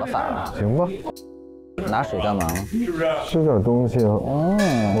弃我了，反而。行吧。拿水干嘛？吃点东西啊。哦，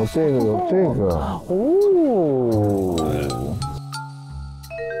我这个有这个。哦。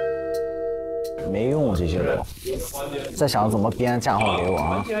没用这些都，再想怎么编嫁祸给我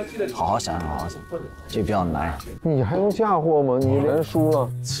啊！好好想想，好好想，这比较难。你还用嫁祸吗？你连输了，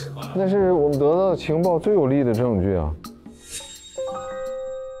那是我们得到的情报最有力的证据啊！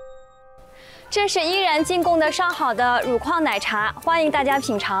这是依然进贡的上好的乳矿奶茶，欢迎大家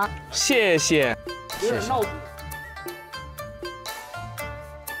品尝。谢谢，谢谢。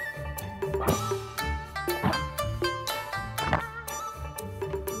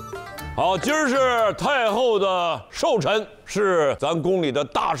好，今儿是太后的寿辰，是咱宫里的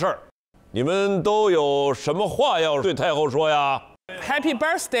大事儿。你们都有什么话要对太后说呀 ？Happy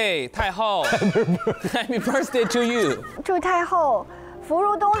birthday， 太后！Happy birthday to you！ 祝太后福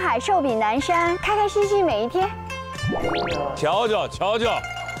如东海，寿比南山，开开心心每一天。瞧瞧，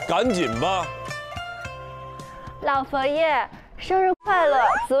赶紧吧！老佛爷，生日快乐！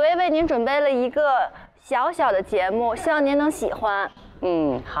紫薇为您准备了一个小小的节目，希望您能喜欢。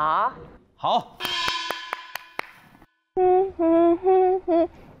好。好。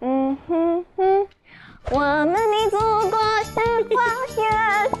我们的祖国是花园，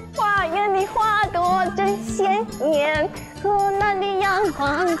花园里花朵真鲜艳，灿烂的阳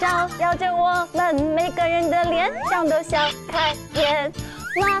光照耀着我们每个人的脸上都笑开颜。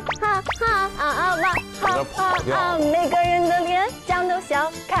哇哈哈啊哇哈哈啊，每个人的脸上都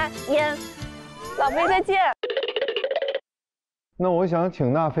笑开颜。老飞再见。那我想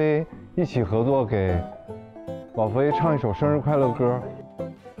请娜飞一起合作给老佛爷唱一首生日快乐歌。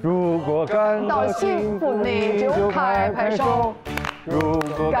如果感到幸福，你就拍拍手；如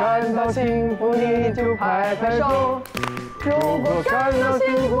果感到幸福，你就拍拍手；如果感到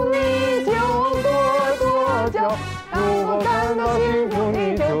幸福，你就跺跺脚；如果感到幸福，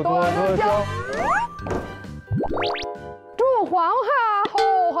你就跺跺脚。祝皇后后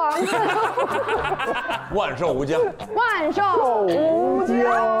皇后万寿无疆，万寿无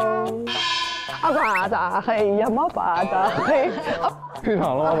疆。啊吧嗒嘿呀嘛吧嗒嘿。退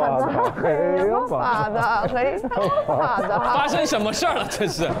场了吗？发生什么事儿了？这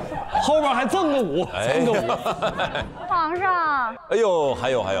是，后边还赠个舞，赠个舞。皇上，哎呦，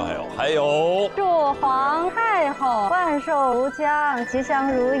还有，祝皇太后万寿无疆，吉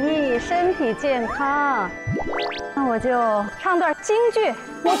祥如意，身体健康。那我就唱段京剧，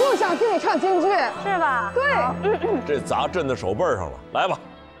我就想听你唱京剧，是吧？对，这砸朕的手背上了，来吧。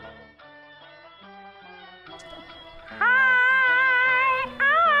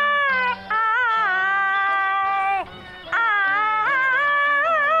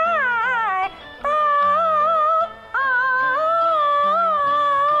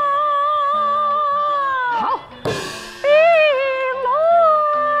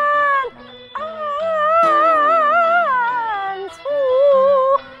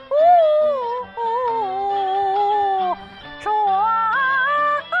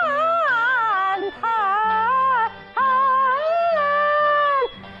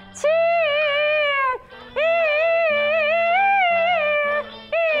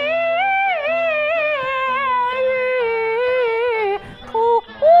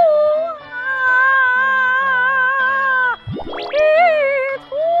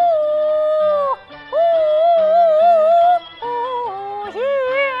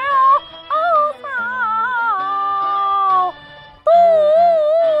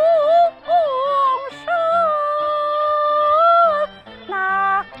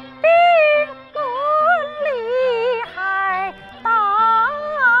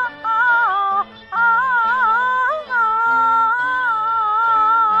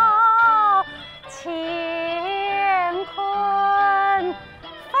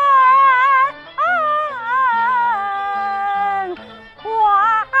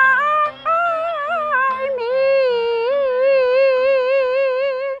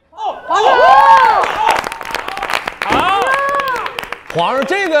皇上，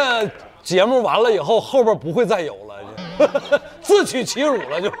这个节目完了以后，后边不会再有了，自取其辱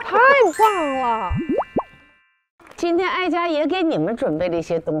了就。太棒了！今天哀家也给你们准备了一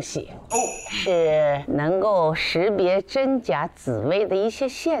些东西，是能够识别真假紫薇的一些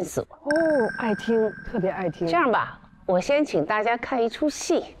线索。哦，爱听，特别爱听。这样吧，我先请大家看一出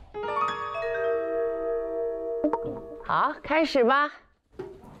戏。好，开始吧。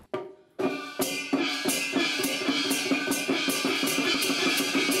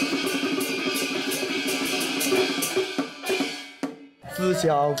自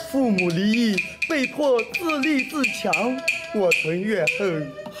小父母离异，被迫自立自强，我曾怨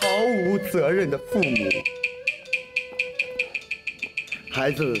恨毫无责任的父母。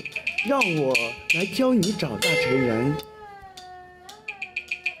孩子，让我来教你长大成人。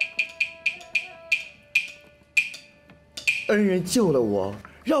恩人救了我，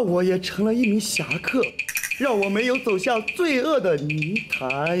让我也成了一名侠客，让我没有走向罪恶的泥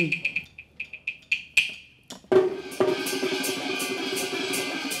潭。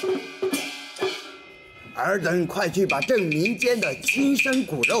尔等快去把朕民间的亲生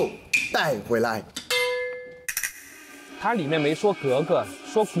骨肉带回来。它里面没说格格，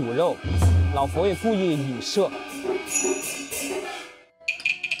说骨肉，老佛爷故意影射。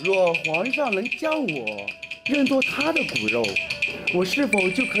若皇上能将我认作他的骨肉，我是否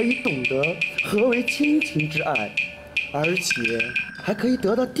就可以懂得何为亲情之爱，而且还可以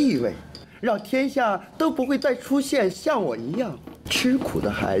得到地位，让天下都不会再出现像我一样吃苦的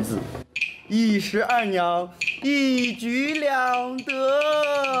孩子。一石二鸟，一举两得。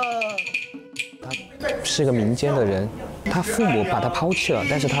他是个民间的人，他父母把他抛弃了，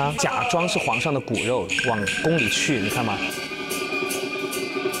但是他假装是皇上的骨肉往宫里去，你看吗？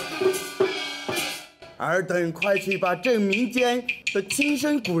尔等快去把这民间的亲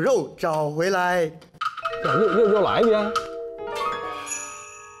生骨肉找回来。又来一遍。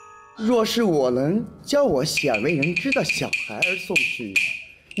若是我能将我鲜为人知的小孩儿送去，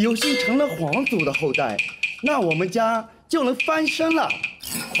有幸成了皇族的后代，那我们家就能翻身了。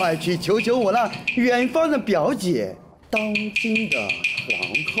快去求求我那远方的表姐，当今的皇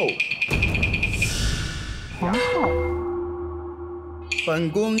后。皇后。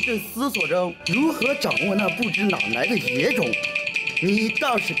本宫正思索着如何掌握那不知哪来的野种，你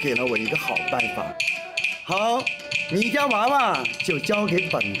倒是给了我一个好办法。好，你家娃娃就交给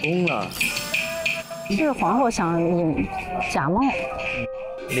本宫了。是皇后想引假冒。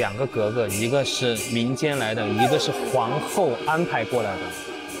2个格格，一个是民间来的，一个是皇后安排过来的。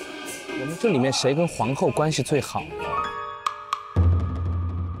我们这里面谁跟皇后关系最好？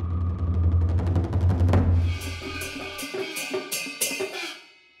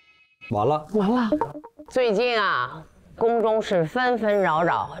完了。最近啊，宫中是纷纷扰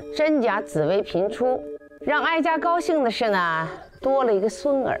扰，真假紫薇频出。让哀家高兴的是呢，多了一个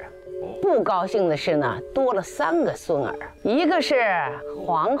孙儿；不高兴的是呢，多了3个孙儿。一个是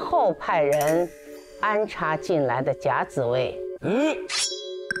皇后派人安插进来的假紫薇，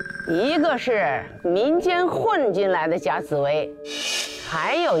一个是民间混进来的假紫薇，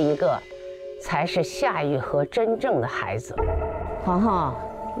还有一个才是夏玉和真正的孩子。皇后，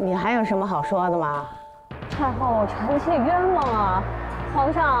你还有什么好说的吗？太后，臣妾冤枉啊！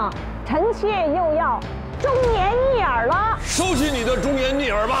皇上，臣妾又要忠言逆耳了。收起你的忠言逆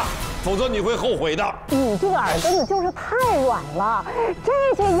耳吧，否则你会后悔的。你这个耳根子就是太软了，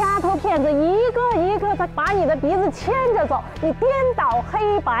这些丫头片子一个一个的把你的鼻子牵着走，你颠倒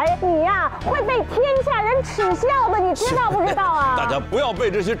黑白，你呀会被天下人耻笑的，你知道不知道啊？大家不要被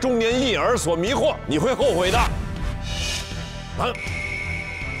这些忠言逆耳所迷惑，你会后悔的。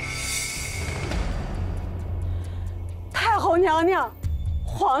太后娘娘，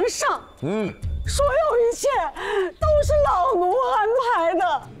皇上，所有一切都是老奴安排的，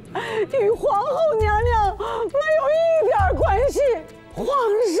与皇后娘娘没有一点关系。皇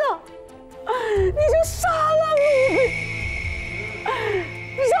上，你就杀了奴婢，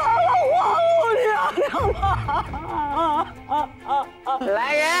杀了皇后娘娘吧！来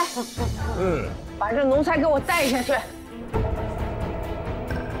人，把这奴才给我带下去。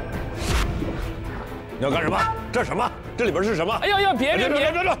你要干什么？这是什么？这里边是什么？哎呀，别！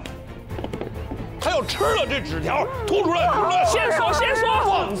他要吃了这纸条，吐出来！线索！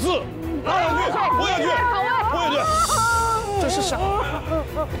放肆！拿下去！拖下去！这是啥？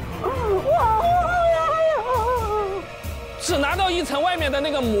只拿到1层外面的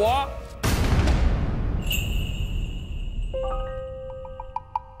那个膜。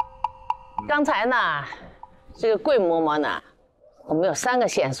刚才呢，这个桂嬷嬷呢，我们有3个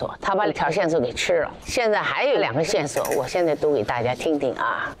线索，她把2条线索给吃了。现在还有2个线索，我现在读给大家听听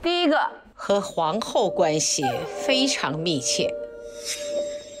啊。第一个，和皇后关系非常密切。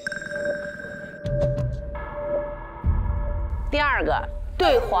第2个，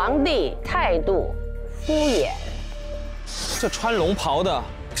对皇帝态度敷衍。这穿龙袍的，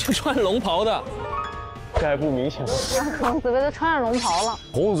这还不明显吗？洪紫薇都穿上龙袍了。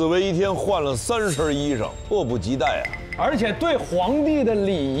洪紫薇一天换了3身衣裳，迫不及待啊！而且对皇帝的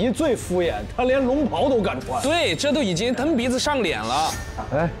礼仪最敷衍，他连龙袍都敢穿。对，这都已经蹬鼻子上脸了。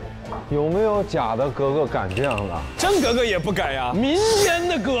哎，有没有假的格格敢这样的？真格格也不敢呀！民间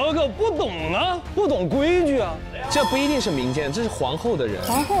的格格不懂啊，不懂规矩啊。这不一定是民间，这是皇后的人。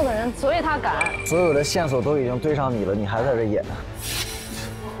皇后的人，所以他敢。所有的线索都已经对上你了，你还在这演，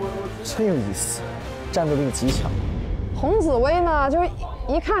真有意思，战斗力极强。洪紫薇呢，就是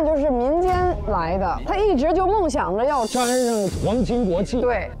一看就是民间来的，她一直就梦想着要沾上皇亲国戚。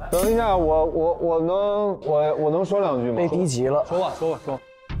对，等一下，我能说2句吗？被低级了，说吧。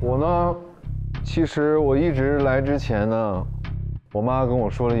我呢，其实我一直来之前呢，我妈跟我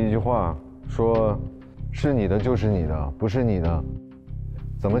说了一句话，说是你的就是你的，不是你的，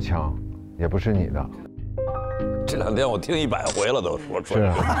怎么抢也不是你的。这2天我听100回了，都说出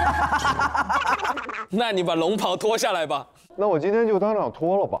来。那你把龙袍脱下来吧。那我今天就当场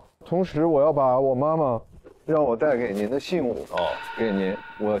脱了吧。同时，我要把我妈妈让我带给您的信物给您，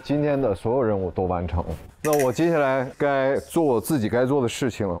我今天的所有任务都完成了。那我接下来该做我自己该做的事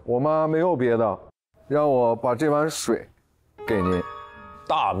情了。我妈没有别的，让我把这碗水给您。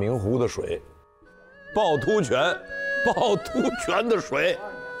大明湖的水，趵突泉的水。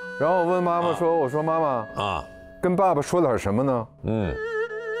然后我问妈妈说：“我说妈妈啊，跟爸爸说点什么呢？”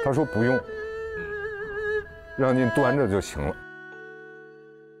她说不用，让您端着就行了。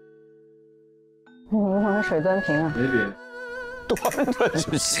你怎么水端平啊？没别，端着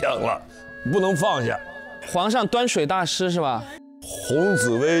就行了，不能放下。皇上端水大师是吧？洪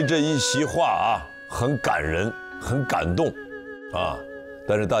紫薇这一席话啊，很感人，很感动啊。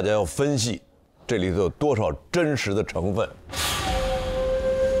但是大家要分析，这里头有多少真实的成分。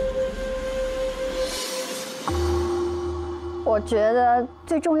我觉得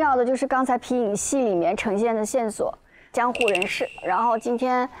最重要的就是刚才皮影戏里面呈现的线索，江湖人士。然后今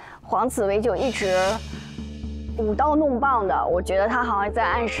天黄紫薇就一直舞刀弄棒的，我觉得他好像在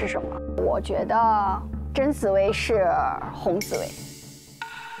暗示什么。我觉得真紫薇是红紫薇。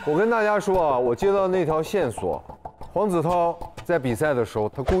我跟大家说啊，我接到那条线索，黄子韬在比赛的时候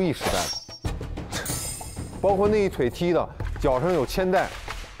他故意失败的，包括那一腿踢的，脚上有铅带，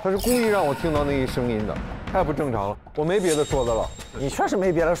他是故意让我听到那一声音的。太不正常了，我没别的说的了。你确实没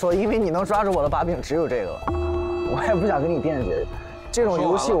别的说，因为你能抓住我的把柄只有这个了，我也不想跟你辩解。这种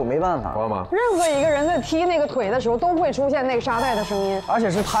游戏我没办法。任何一个人在踢那个腿的时候，都会出现那个沙袋的声音，而且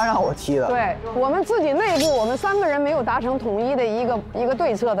是他让我踢的。对，我们自己内部，我们3个人没有达成统一的一个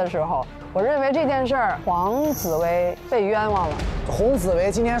对策的时候，我认为这件事儿黄紫薇被冤枉了。红紫薇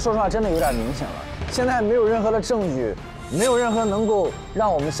今天说实话真的有点明显了，现在没有任何的证据。没有任何能够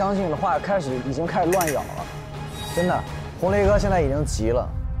让我们相信的话，已经开始乱咬了，真的。红雷哥现在已经急了，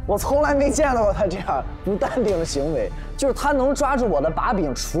我从来没见到过他这样不淡定的行为，就是他能抓住我的把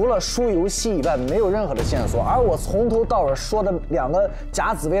柄，除了输游戏以外，没有任何的线索，而我从头到尾说的2个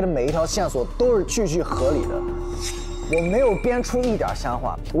假紫薇的每一条线索都是句句合理的，我没有编出一点瞎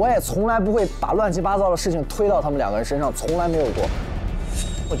话，我也从来不会把乱七八糟的事情推到他们2个人身上，从来没有过。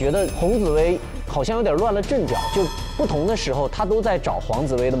我觉得红紫薇好像有点乱了阵脚，就不同的时候他都在找黄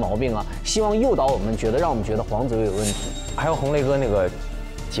紫薇的毛病啊，希望诱导我们让我们觉得黄紫薇有问题。还有红雷哥那个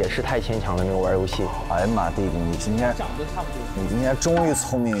解释太牵强的那个玩游戏，哎呀妈，弟弟，你今天终于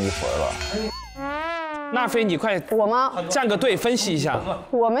聪明一回了。那菲，你快我吗？站个队分析一下。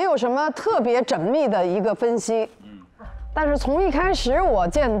我没有什么特别缜密的一个分析，但是从一开始我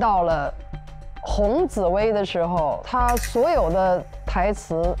见到了红紫薇的时候，她所有的台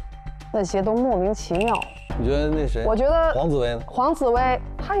词那些都莫名其妙。你觉得那谁？我觉得黄紫薇呢？黄紫薇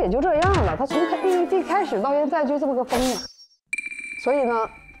她也就这样了，她从一开始到现在就这么个风格，所以呢，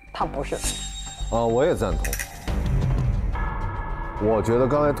她不是。我也赞同。我觉得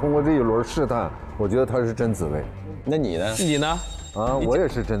刚才通过这一轮试探，我觉得她是真紫薇。那你呢？你呢？我也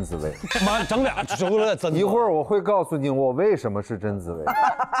是真紫薇。妈，整俩熟了真。一会儿我会告诉你我为什么是真紫薇。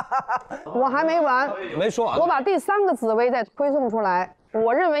我还没完，没说完。我把第3个紫薇再推送出来，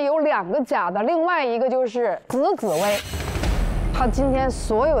我认为有2个假的，另外一个就是紫紫薇。她今天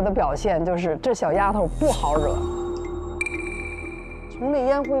所有的表现就是这小丫头不好惹，从那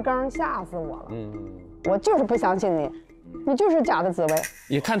烟灰缸吓死我了。我就是不相信你，你就是假的紫薇。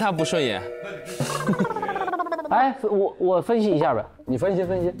也看她不顺眼。哎，我分析一下呗，你分析。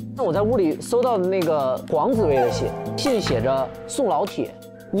那我在屋里搜到的那个黄紫薇的信写着送老铁，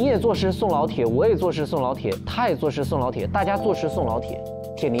你也作诗送老铁，我也作诗送老铁，他也作诗送老铁，大家作诗送老铁，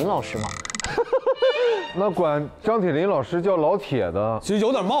铁林老师嘛。那管张铁林老师叫老铁的，其实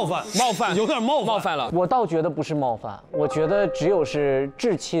有点冒犯，有点冒犯了。我倒觉得不是冒犯，我觉得只有是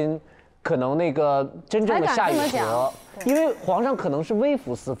至亲，可能那个真正的夏雨荷，因为皇上可能是微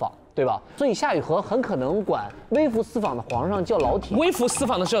服私访。对吧？所以夏雨荷很可能管微服私访的皇上叫老铁。微服私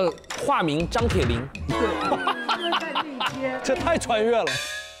访的是化名张铁林。这太穿越了。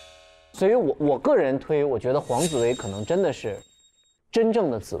所以我个人推，我觉得黄紫薇可能真的是真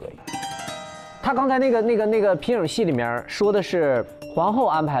正的紫薇。他刚才那个皮影戏里面说的是皇后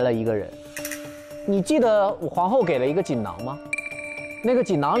安排了一个人，你记得皇后给了一个锦囊吗？那个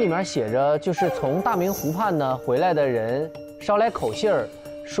锦囊里面写着，就是从大明湖畔呢回来的人捎来口信儿。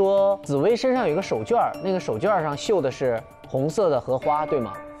说紫薇身上有个手绢，那个手绢上绣的是红色的荷花，对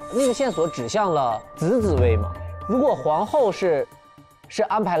吗？那个线索指向了紫薇嘛。如果皇后是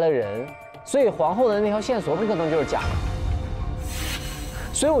安排了人，所以皇后的那条线索很可能就是假的。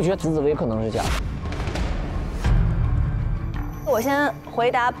所以我觉得紫薇可能是假的。我先回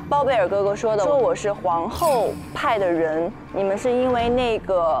答包贝尔哥哥说的，说我是皇后派的人，你们是因为那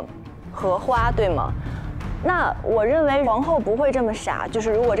个荷花对吗？那我认为皇后不会这么傻，就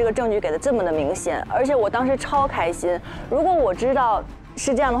是如果这个证据给的这么的明显，而且我当时超开心。如果我知道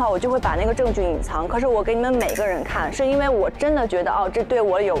是这样的话，我就会把那个证据隐藏。可是我给你们每个人看，是因为我真的觉得哦，这对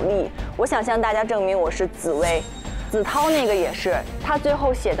我有利。我想向大家证明我是紫薇。子韬那个也是，他最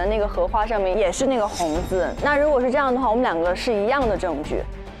后写的那个荷花上面也是那个红字。那如果是这样的话，我们两个是一样的证据。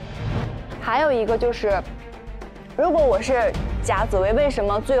还有一个就是，如果我是假紫薇，为什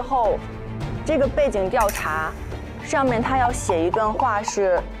么最后这个背景调查上面他要写一段话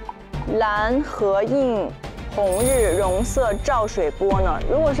是蓝和映红日融色照水波呢？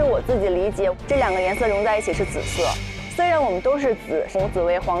如果是我自己理解，这两个颜色融在一起是紫色。虽然我们都是紫，红紫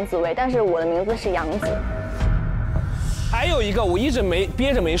薇、黄紫薇，但是我的名字是杨紫。还有一个我一直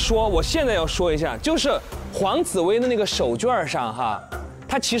憋着没说，我现在要说一下，就是黄紫薇的那个手绢上哈，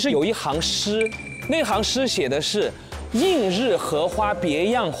它其实有一行诗，那行诗写的是“映日荷花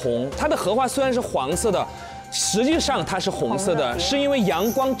别样红”，它的荷花虽然是黄色的，实际上它是红色的，是因为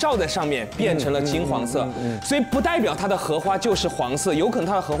阳光照在上面变成了金黄色，所以不代表它的荷花就是黄色，有可能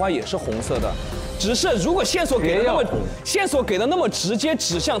它的荷花也是红色的。只是如果线索给的那么直接，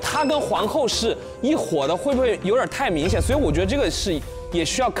指向他跟皇后是一伙的，会不会有点太明显？所以我觉得这个是也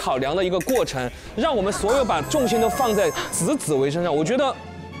需要考量的一个过程，让我们所有把重心都放在紫薇身上。我觉得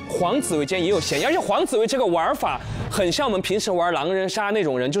黄紫薇间也有嫌疑，而且黄紫薇这个玩法很像我们平时玩狼人杀那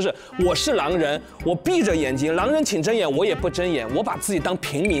种人，就是我是狼人，我闭着眼睛，狼人请睁眼，我也不睁眼，我把自己当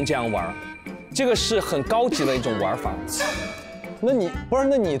平民这样玩，这个是很高级的一种玩法。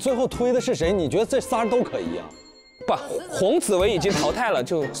那你最后推的是谁？你觉得这仨都可以啊？不，红紫薇已经淘汰了，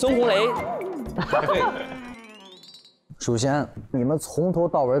就孙红雷。对。首先，你们从头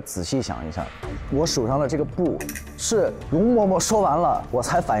到尾仔细想一下，我手上的这个布是容嬷嬷说完了，我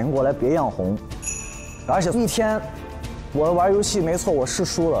才反应过来别样红。而且一天，我玩游戏没错，我是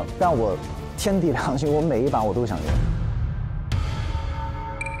输了，但我天地良心，我每一把我都想赢。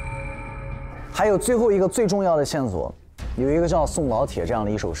还有最后一个最重要的线索。有一个叫《送老帖》这样的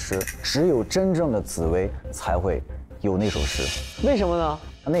一首诗，只有真正的紫薇才会有那首诗。为什么呢？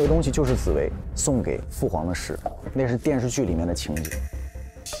那个东西就是紫薇送给父皇的诗，那是电视剧里面的情节。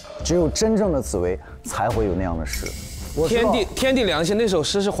只有真正的紫薇才会有那样的诗。天地良心那首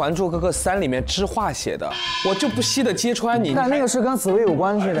诗是《还珠格格3》里面知画写的，我就不惜的揭穿你。但那个是跟紫薇有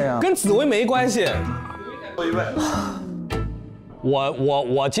关系的呀，跟紫薇没关系。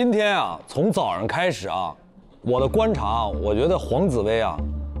我今天啊，从早上开始啊。我的观察，我觉得黄紫薇啊，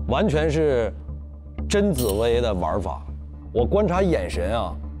完全是真紫薇的玩法。我观察眼神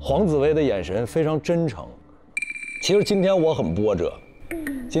啊，黄紫薇的眼神非常真诚。其实今天我很波折，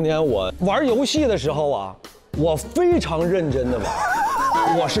今天我玩游戏的时候啊，我非常认真的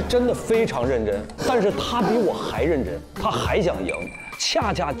玩，我是真的非常认真。但是他比我还认真，他还想赢，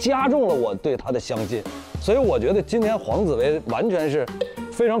恰恰加重了我对他的相信。所以我觉得今天黄紫薇完全是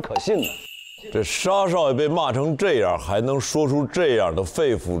非常可信的。这沙少爷被骂成这样，还能说出这样的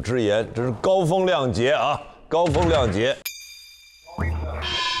肺腑之言，这是高风亮节啊！高风亮节。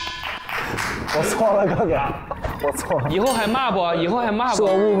我错了，哥哥，我错了。以后还骂不？以后还骂不？是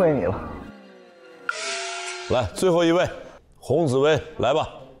我误会你了。来，最后一位，洪紫薇，来吧。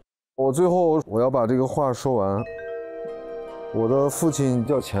我最后我要把这个话说完。我的父亲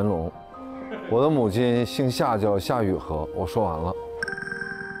叫乾隆，我的母亲姓夏，叫夏雨荷。我说完了。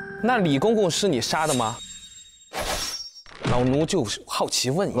那李公公是你杀的吗？老奴就好奇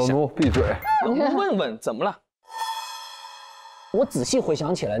问一下。老奴闭嘴。老奴问问怎么了？我仔细回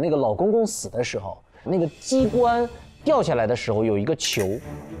想起来，那个老公公死的时候，那个机关掉下来的时候有一个球，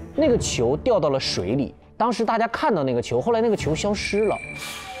那个球掉到了水里。当时大家看到那个球，后来那个球消失了。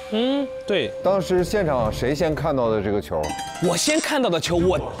对。当时现场谁先看到的这个球？我先看到的球，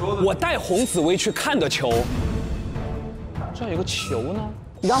我带洪紫薇去看的球。这有个球呢。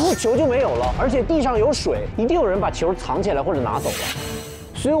然后球就没有了，而且地上有水，一定有人把球藏起来或者拿走了。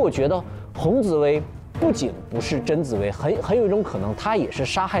所以我觉得洪紫薇不仅不是真紫薇，很有一种可能，她也是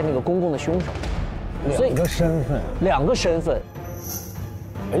杀害那个公公的凶手。所以两个身份。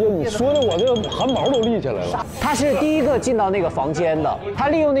哎呀，你说的我这个汗毛都立起来了。他是第一个进到那个房间的，他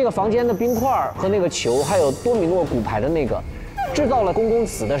利用那个房间的冰块和那个球，还有多米诺骨牌的那个，制造了公公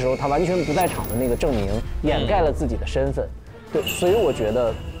死的时候他完全不在场的那个证明，掩盖了自己的身份。对，所以我觉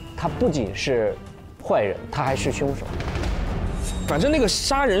得他不仅是坏人，他还是凶手。反正那个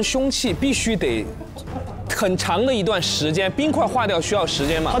杀人凶器必须得很长的一段时间，冰块化掉需要时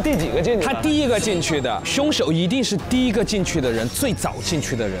间嘛。他第几个进去？他第一个进去的，凶手一定是第一个进去的人，最早进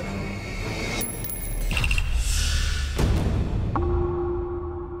去的人。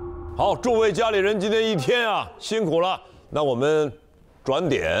好，诸位家里人今天一天啊辛苦了，那我们转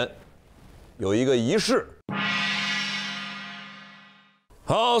点有一个仪式。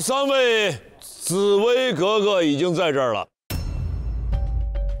好，3位紫薇格格已经在这儿了。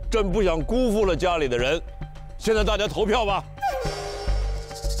朕不想辜负了家里的人，现在大家投票吧。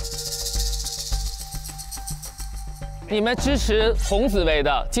你们支持红紫薇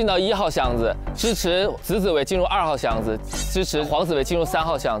的进到1号箱子，支持紫紫薇进入2号箱子，支持黄紫薇进入3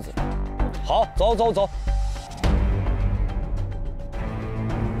号箱子。好，走走走。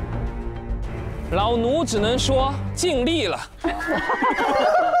老奴只能说尽力了。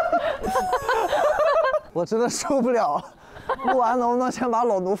我真的受不了了，录完能不能先把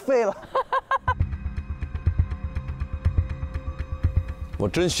老奴废了？我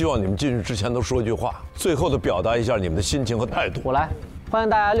真希望你们进去之前都说一句话，最后的表达一下你们的心情和态度。我来，欢迎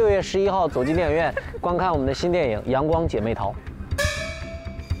大家6月11号走进电影院观看我们的新电影《阳光姐妹淘》。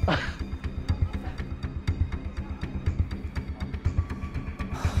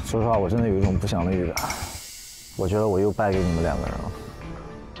说实话，我真的有一种不祥的预感，我觉得我又败给你们2个人了。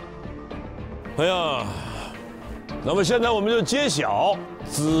哎呀，那么现在我们就揭晓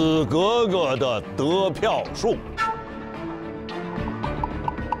紫格格的得票数。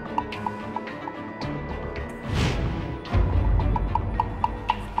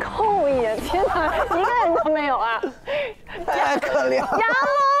后野，天哪，一个人都没有啊！太可怜了。杨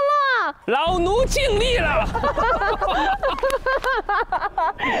嬷嬷，老奴尽力了。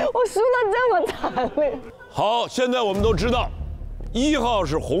我输得这么惨烈。好，现在我们都知道，1号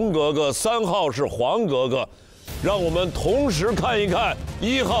是红格格，3号是黄格格，让我们同时看一看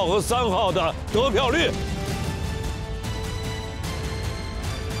1号和3号的得票率。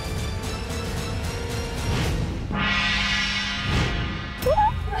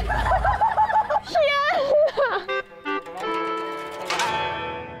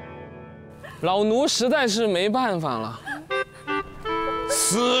老奴实在是没办法了。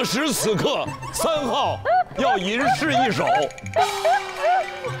此时此刻，3号要吟诗一首。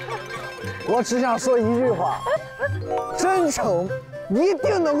我只想说一句话：真诚一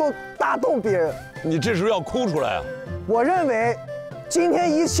定能够打动别人。你这时候要哭出来啊！我认为，今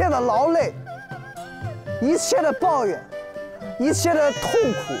天一切的劳累、一切的抱怨、一切的痛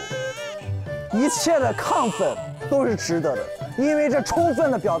苦、一切的亢奋，都是值得的。因为这充分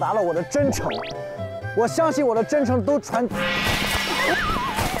地表达了我的真诚，我相信我的真诚都传。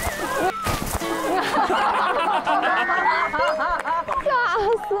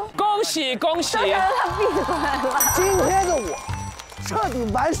恭喜恭喜！今天的我彻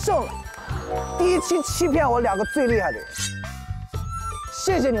底完胜了第一期欺骗我2个最厉害的人，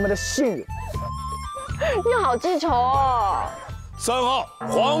谢谢你们的信任。你好记仇哦。 3号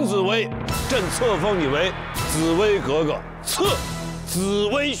黄紫薇，朕册封你为紫薇格格，赐紫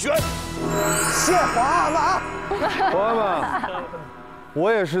薇轩。谢皇阿玛。皇阿玛，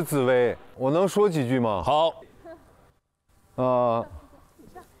我也是紫薇，我能说几句吗？好。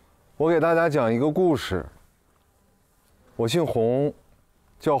我给大家讲一个故事。我姓洪，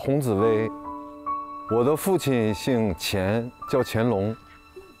叫洪紫薇。我的父亲姓钱，叫乾隆。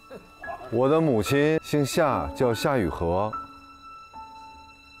我的母亲姓夏，叫夏雨荷。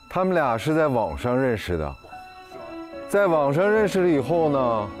他们俩是在网上认识的，在网上认识了以后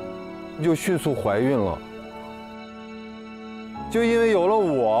呢，就迅速怀孕了。就因为有了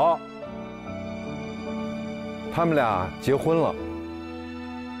我，他们俩结婚了。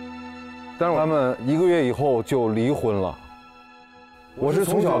但是他们1个月以后就离婚了。我是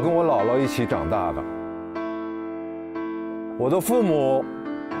从小跟我姥姥一起长大的。我的父母，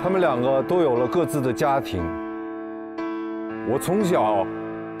他们2个都有了各自的家庭。我从小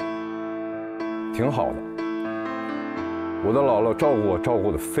挺好的，我的姥姥照顾我，照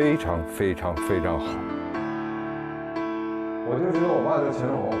顾得非常好。我就知道我爸叫乾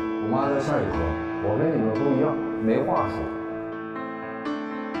隆，我妈叫夏雨荷，我跟你们都一样，没话说。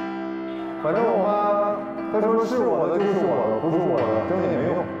反正我妈她说是我的就是我的，不是我的争也没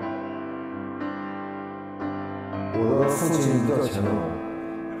用。我的父亲叫乾隆，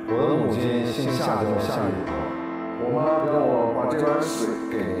我的母亲姓夏，叫夏雨荷。我妈让我把这碗水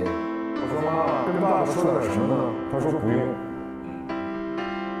给您。我说妈，跟爸爸说点什么呢？她说不用，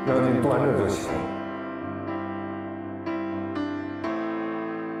让您端着就行。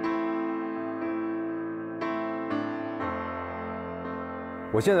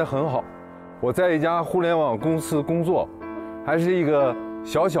我现在很好，我在一家互联网公司工作，还是一个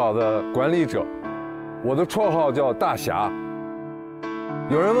小小的管理者。我的绰号叫大侠。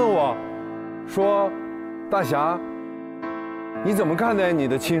有人问我，说：“大侠，你怎么看待你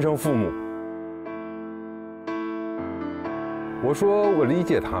的亲生父母？”我说：“我理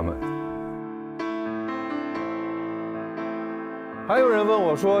解他们。”还有人问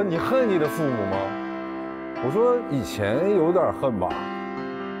我说：“你恨你的父母吗？”我说：“以前有点恨吧，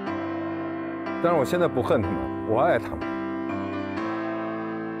但是我现在不恨他们，我爱他们，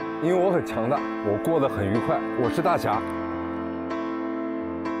因为我很强大，我过得很愉快，我是大侠。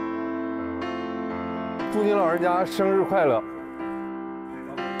祝你老人家生日快乐！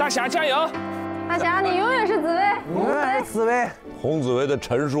大侠加油！大侠，你永远是紫薇，永远是紫薇。洪紫薇的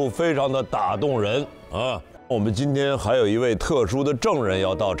陈述非常的打动人啊！我们今天还有一位特殊的证人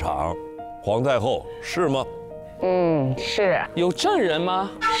要到场，皇太后是吗？嗯，是。有证人吗？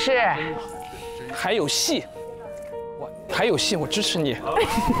是。还有戏，还有戏，我支持你。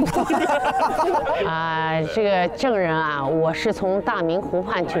啊，这个证人啊，我是从大明湖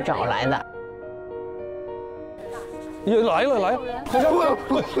畔去找来的。也来了，来了，快上，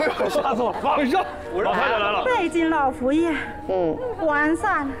吓死我！快上，老太太来了。拜见老佛爷。晚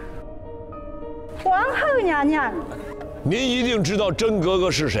上，皇后娘娘。您一定知道真格格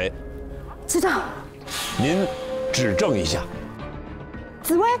是谁？知道。您指证一下。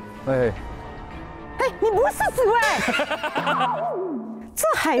紫薇。哎。哎，你不是紫薇。这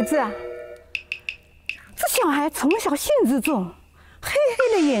孩子啊，这小孩从小性子重，黑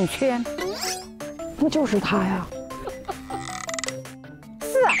黑的眼圈，不就是他呀？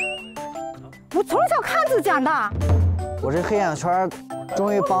是啊，我从小看着长大。我这黑眼圈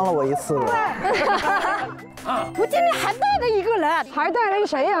终于帮了我一次了。我今天还带了一个人，还带了一个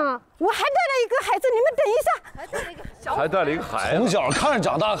谁呀？我还带了一个孩子，你们等一下。还带了一个孩子，从小看着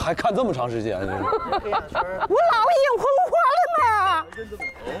长大，还看这么长时间，我老眼昏花了嘛！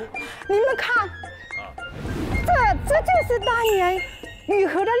你们看，这就是当年雨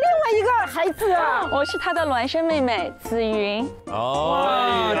禾的另外一个孩子啊！我是他的孪生妹妹紫云。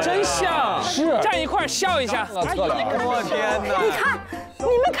哦，真像，是站一块笑一下。我天哪！你看，你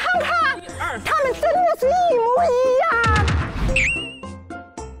们看看，他们真的是一模一样。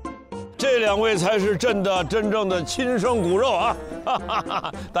这两位才是真正的亲生骨肉啊！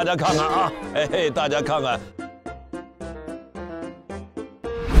大家看看啊，哎嘿，大家看看。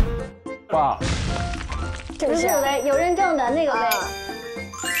爸，这个是有认证的那个位。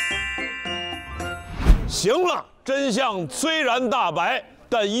行了，真相虽然大白，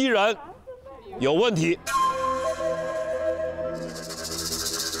但依然有问题。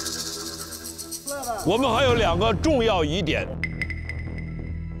我们还有2个重要疑点。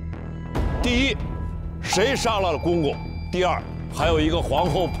第一，谁杀了公公？第二，还有一个皇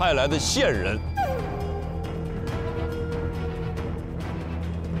后派来的线人，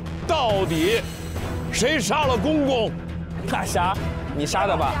到底谁杀了公公？大侠，你杀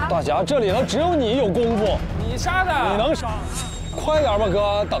的吧？大侠，这里头只有你有功夫，你杀的，你能杀？快点吧，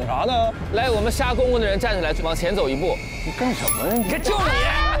哥，等啥呢？来，我们杀公公的人站起来，往前走一步。你干什么呀？你看，就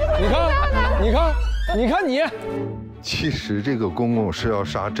你，你看，你看，你看你。其实这个公公是要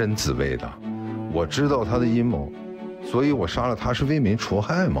杀真紫薇的，我知道他的阴谋，所以我杀了他是为民除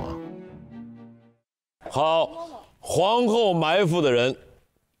害嘛。好，皇后埋伏的人，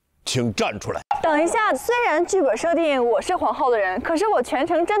请站出来。等一下，虽然剧本设定我是皇后的人，可是我全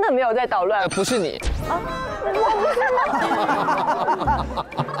程真的没有在捣乱。不是你啊，我不是吗？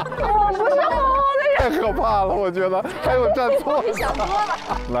我不是皇后的人。太可怕了，我觉得还有站错。你想多了。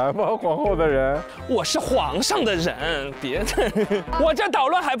来吧，皇后的人。我是皇上的人，别我这捣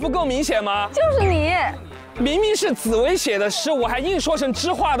乱还不够明显吗？就是你。明明是紫薇写的诗，我还硬说成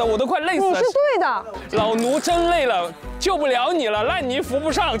知画的，我都快累死了。你是对的。老奴真累了，救不了你了，烂泥扶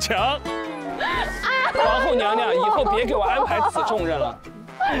不上墙。皇后娘娘，以后别给我安排此重任了，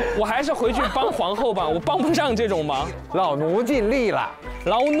我还是回去帮皇后吧，我帮不上这种忙。老奴尽力了，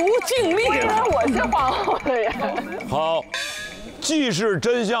老奴尽力了。我是皇后的人。好，既是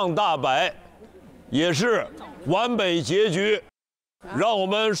真相大白，也是完美结局。让我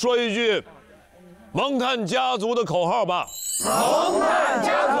们说一句萌探家族的口号吧。萌探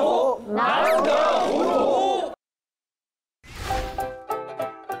家族，难得糊涂。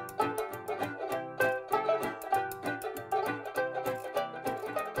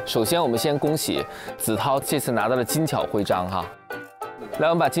首先，我们先恭喜子韬这次拿到了金巧徽章哈。来，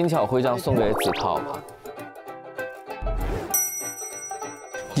我们把金巧徽章送给子韬。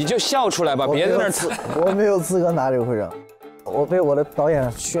你就笑出来吧，别在那儿。我没有资格拿这个徽章。我被我的导演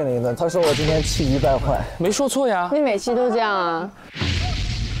训了一顿，他说我今天气急败坏。没说错呀，你每期都这样啊。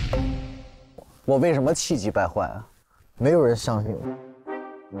我为什么气急败坏啊？没有人相信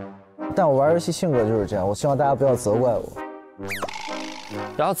我。但我玩游戏性格就是这样，我希望大家不要责怪我。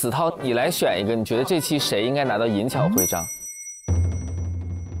然后子韬，你来选一个，你觉得这期谁应该拿到银巧徽章？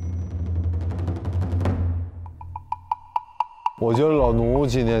我觉得老奴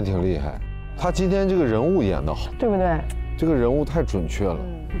今天挺厉害，他今天这个人物演得好，对不对？这个人物太准确了，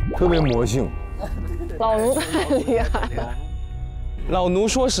特别魔性。老奴太厉害了。老奴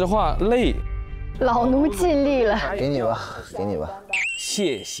说实话累，老奴尽力了。给你吧，给你吧。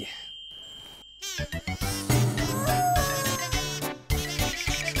谢谢。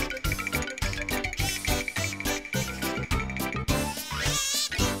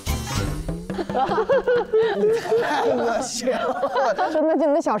太恶心了！真的，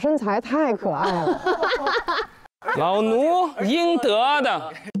你的小身材太可爱了。老奴应得的。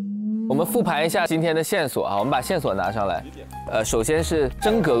我们复盘一下今天的线索啊，我们把线索拿上来。首先是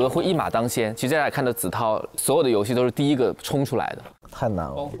真格格会一马当先，其实大家看到子韬所有的游戏都是第一个冲出来的，太难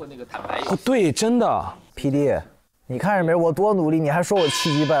了。包括那个坦白。哦，对，真的。PD， 你看着没？我多努力，你还说我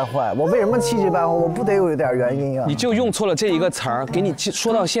气急败坏，我为什么气急败坏？我不得有点原因啊？你就用错了这一个词儿，给你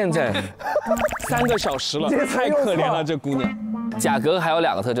说到现在3个小时了，太可怜了这姑娘。贾格格还有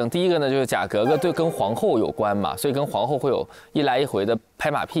2个特征，第一个呢就是贾格格对跟皇后有关嘛，所以跟皇后会有一来一回的拍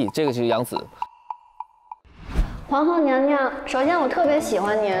马屁，这个是杨紫。皇后娘娘，首先我特别喜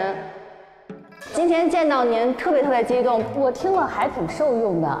欢您，今天见到您特别激动，我听了还挺受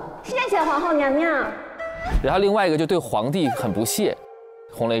用的。谢谢皇后娘娘。然后另外一个就对皇帝很不屑，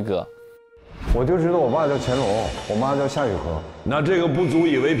红雷哥。我就知道我爸叫乾隆，我妈叫夏雨荷。那这个不足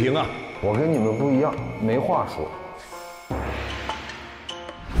以为凭啊！我跟你们不一样，没话说。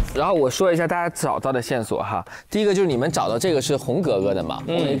然后我说一下大家找到的线索哈，第一个就是你们找到这个是红格格的嘛，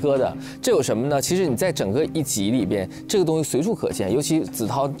红雷哥的，这有什么呢？其实你在整个一集里边，这个东西随处可见，尤其子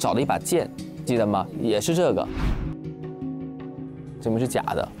韬找了一把剑，记得吗？也是这个，这门是假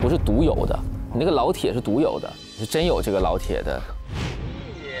的，不是独有的，你那个老铁是独有的，是真有这个老铁的。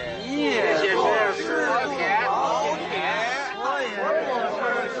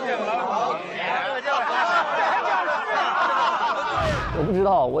我不知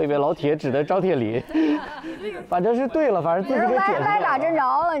道，我以为老铁指的张铁林，反正是对了，反正自己给解释了。歪打正着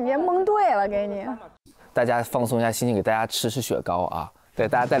了，你别蒙对了，给你。大家放松一下心情，给大家吃雪糕啊，给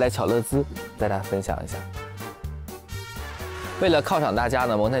大家带来巧乐兹，带大家分享一下。为了犒赏大家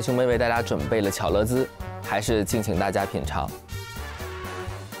呢，萌探兄妹为大家准备了巧乐兹，还是敬请大家品尝。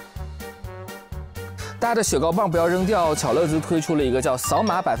大家的雪糕棒不要扔掉，巧乐兹推出了一个叫扫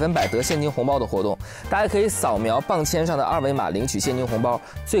码100%得现金红包的活动，大家可以扫描棒签上的2维码领取现金红包，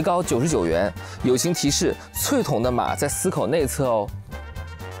最高99元。友情提示：脆筒的码在死口内侧哦。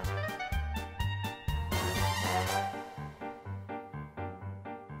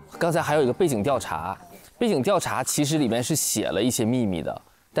刚才还有一个背景调查，背景调查其实里面是写了一些秘密的，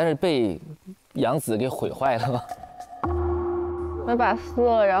但是被杨紫给毁坏了。我把撕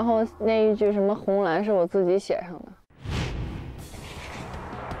了，然后那一句什么红蓝是我自己写上的。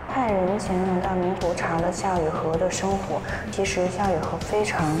派人前往大明湖查了夏雨荷的生活，其实夏雨荷非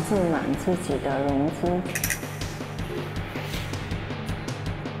常自满自己的融资。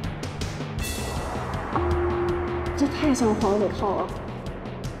这太像黄子韬了，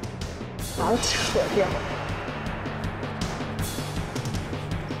把它扯掉。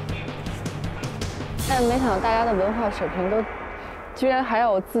但没想到大家的文化水平都。居然还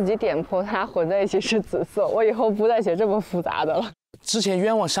要我自己点破，它俩混在一起是紫色。我以后不再写这么复杂的了。之前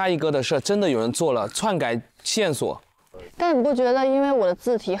冤枉沙溢哥的事，真的有人做了篡改线索。但你不觉得，因为我的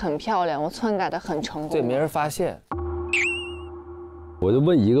字体很漂亮，我篡改的很成功？对，没人发现。我就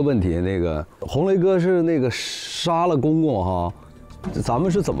问一个问题，那个红雷哥是那个杀了公公哈，咱们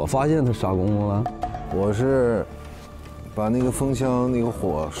是怎么发现他杀公公了？我是把那个风箱那个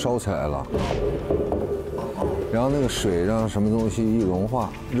火烧起来了。然后那个水让什么东西一融化，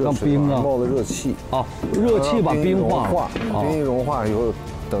让冰啊冒的热气啊，热气把冰化，冰一融化以后，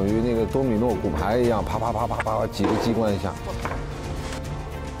等于那个多米诺骨牌一样，啪啪啪啪啪几个机关下。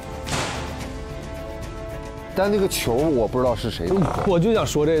但那个球我不知道是谁藏的，我就想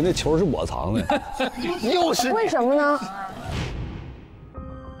说这个，那球是我藏的，又是为什么呢？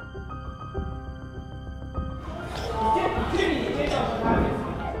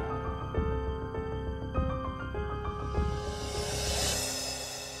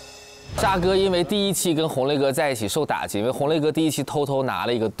沙哥因为第1期跟红雷哥在一起受打击，因为红雷哥第1期偷偷拿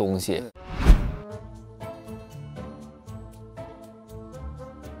了一个东西。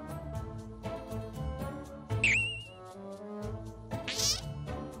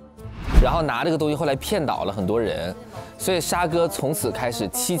然后拿这个东西，后来骗倒了很多人，所以沙哥从此开始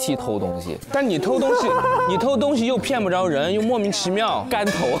7期偷东西。但你偷东西，你偷东西又骗不着人，又莫名其妙干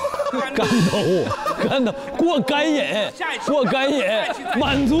头，过干瘾，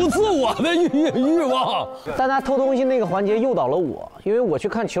满足自我的欲望。但他偷东西那个环节诱导了我，因为我去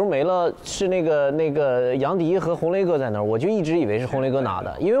看球没了，是那个杨迪和红雷哥在那儿，我就一直以为是红雷哥拿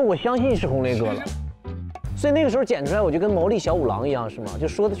的，因为我相信是红雷哥了。所以那个时候剪出来，我就跟毛利小五郎一样，是吗？就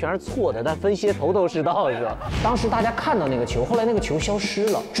说的全是错的，但分析头头是道，是吧？当时大家看到那个球，后来那个球消失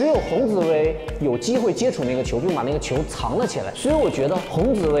了，只有洪紫薇有机会接触那个球，并把那个球藏了起来。所以我觉得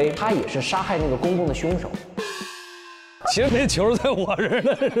洪紫薇她也是杀害那个公公的凶手。其实那球在我这儿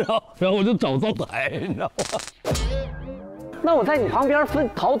呢，知道？然后我就找灶台，你知道吗？那我在你旁边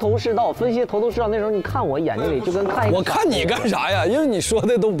头头是道，分析头头是道。那时候你看我眼睛里就跟看一个……我看你干啥呀？因为你说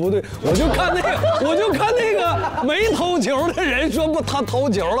的都不对，我就看那个没投球的人说不，他投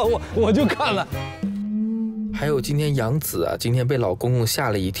球了，我就看了。还有今天杨紫啊，今天被老公公吓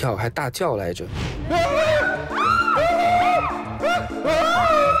了一跳，还大叫来着。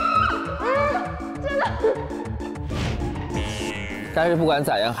但是不管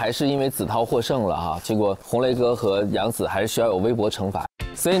咋样，还是因为子韬获胜了哈。结果红雷哥和杨紫还是需要有微博惩罚，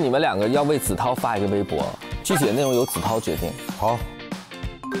所以你们两个要为子韬发一个微博，具体的内容由子韬决定。好。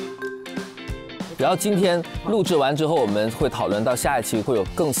然后今天录制完之后，我们会讨论到下一期会有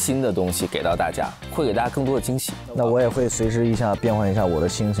更新的东西给到大家，会给大家更多的惊喜。那我也会随时变换一下我的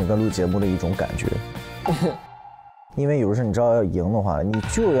心情跟录节目的一种感觉。因为有时候你知道要赢的话，你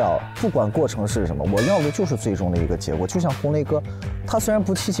就要不管过程是什么，我要的就是最终的一个结果。就像红雷哥，他虽然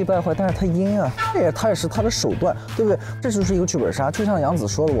不气急败坏，但是他阴啊，他也是他的手段，对不对？这就是一个剧本杀。就像杨紫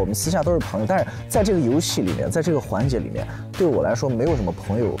说的，我们私下都是朋友，但是在这个游戏里面，在这个环节里面，对我来说没有什么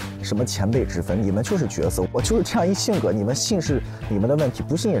朋友、什么前辈之分，你们就是角色，我就是这样一性格，你们信是你们的问题，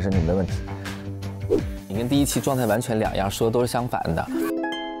不信也是你们的问题。你跟第一期状态完全两样，说的都是相反的。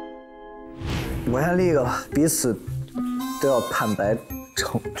我先立一个吧，彼此都要坦白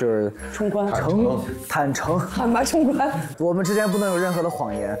就是冲关，坦诚，坦白冲关。我们之间不能有任何的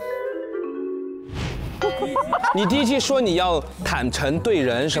谎言。你第一期说你要坦诚对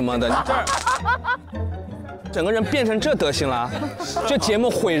人什么的，你这儿整个人变成这德行了，这节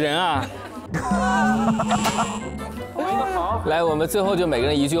目毁人啊！来，我们最后就每个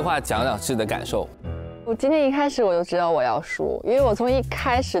人一句话讲讲自己的感受。我今天一开始我就知道我要输，因为我从一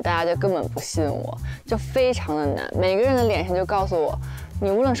开始大家就根本不信我，就非常的难。每个人的脸上就告诉我，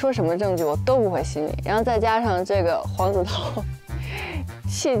你无论说什么证据我都不会信你。然后再加上这个黄子韬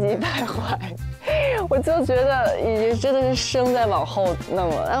气急败坏，我就觉得已经真的是生在往后弄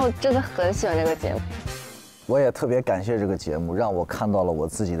了。然后我真的很喜欢这个节目。我也特别感谢这个节目，让我看到了我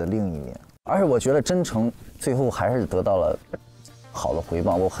自己的另一面。而且我觉得真诚最后还是得到了好的回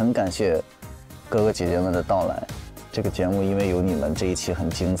报。我很感谢哥哥姐姐们的到来，这个节目因为有你们，这一期很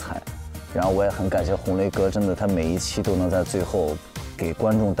精彩。然后我也很感谢红雷哥，真的他每一期都能在最后给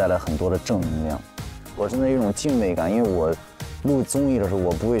观众带来很多的正能量。我真的有一种敬畏感，因为我录综艺的时候，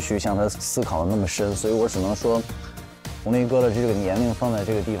我不会去像他思考的那么深，所以我只能说，红雷哥的这个年龄放在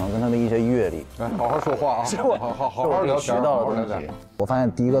这个地方，跟他的一些阅历，来好好说话啊，好好聊学到的东西。我发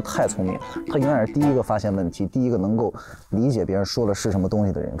现第一个太聪明，他永远是第一个发现问题，第一个能够理解别人说的是什么东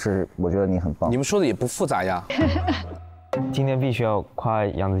西的人，这是我觉得你很棒。你们说的也不复杂呀。今天必须要夸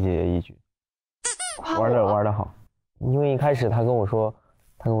杨紫姐姐一句，玩得好。因为一开始他跟我说，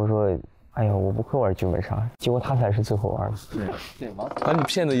哎呀，我不会玩剧本杀，结果他才是最会玩的。对，把你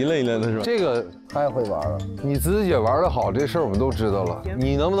骗得一愣一愣的是吧？这个太会玩了。你紫姐玩得好，这事儿我们都知道了。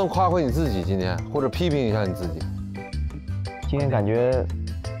你能不能夸夸你自己今天，或者批评一下你自己？今天感觉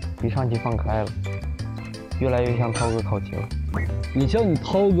比上期放开了，越来越向涛哥靠近了。你向你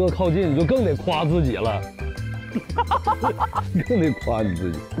涛哥靠近，你就更得夸自己了，更得夸你自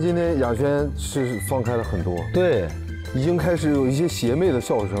己。今天雅轩是放开了很多，对，已经开始有一些邪魅的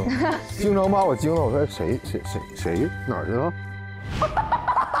笑声，经常把我惊到。我说谁哪儿去了？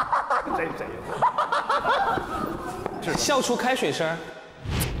谁？笑出开水声。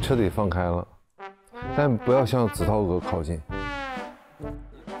彻底放开了，但不要向子韬哥靠近。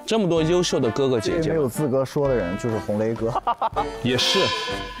这么多优秀的哥哥姐姐，没有资格说的人就是红雷哥。也是。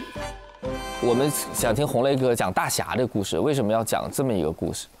我们想听红雷哥讲大侠的故事，为什么要讲这么一个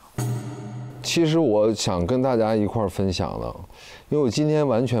故事？其实我想跟大家一块儿分享的，因为我今天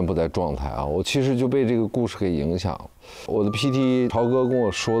完全不在状态啊，我其实就被这个故事给影响。我的 PT 朝哥跟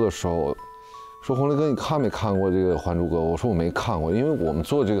我说的时候，说红雷哥你看没看过这个《还珠格格》？我说我没看过，因为我们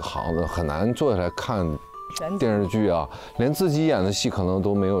做这个行的很难坐下来看电视剧啊，连自己演的戏可能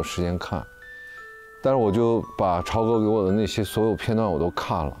都没有时间看。但是我就把朝哥给我的那些所有片段我都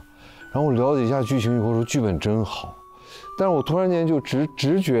看了，然后我了解一下剧情以后说剧本真好。但是我突然间就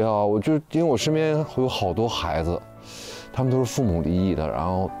直觉啊，我就因为我身边会有好多孩子，他们都是父母离异的，然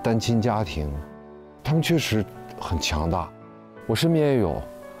后单亲家庭，他们确实很强大。我身边也有，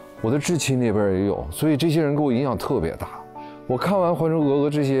我的至亲那边也有，所以这些人给我影响特别大。我看完《还珠格格》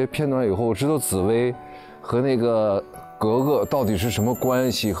这些片段以后，我知道紫薇和那个格格到底是什么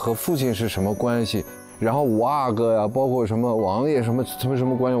关系，和父亲是什么关系。然后五阿哥呀，包括什么王爷什么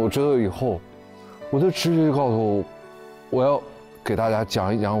关系，我知道以后，我就直接告诉我要给大家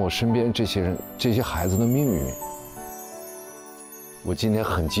讲一讲我身边这些人、这些孩子的命运。我今天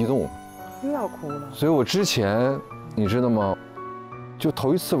很激动，又要哭了。所以我之前你知道吗？就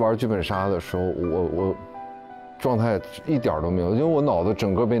头一次玩剧本杀的时候，我状态一点都没有，因为我脑子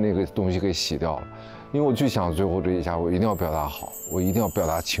整个被那个东西给洗掉了。因为我就想最后这一下，我一定要表达好，我一定要表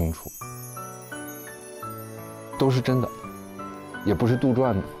达清楚，都是真的，也不是杜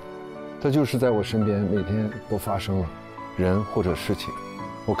撰的，它就是在我身边每天都发生了，人或者事情，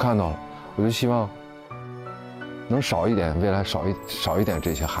我看到了，我就希望能少一点，未来少一点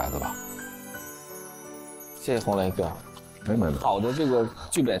这些孩子吧。谢谢洪雷哥。好的这个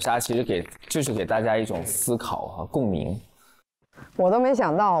剧本杀其实就是给大家一种思考和共鸣。我都没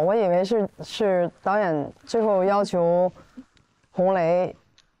想到，我以为是导演最后要求洪雷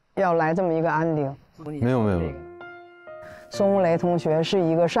要来这么一个安定。没有。孙红雷同学是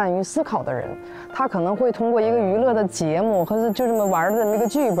一个善于思考的人，他可能会通过一个娱乐的节目和就这么玩的这么一个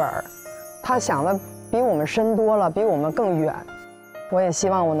剧本，他想的比我们深多了，比我们更远。我也希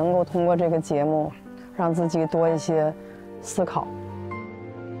望我能够通过这个节目，让自己多一些思考。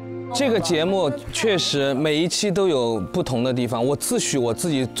这个节目确实每一期都有不同的地方，我自诩我自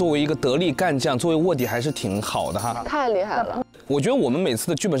己作为一个得力干将，作为卧底还是挺好的哈。太厉害了！我觉得我们每次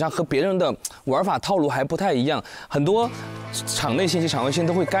的剧本上和别人的玩法套路还不太一样，很多场内信息、场外信息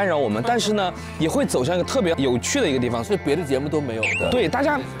都会干扰我们，但是呢，也会走向一个特别有趣的一个地方，是别的节目都没有的。对，大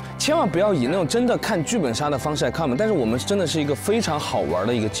家千万不要以那种真的看剧本杀的方式来看我们，但是我们真的是一个非常好玩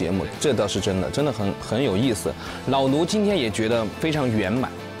的一个节目，这倒是真的，真的很有意思。老奴今天也觉得非常圆满。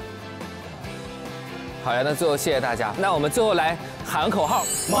好呀，那最后谢谢大家。那我们最后来喊口号：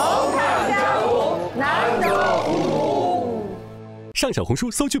萌探江湖，难得糊涂。上小红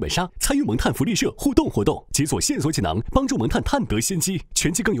书搜剧本杀，参与萌探福利社互动活动，解锁线索锦囊，帮助萌探探得先机。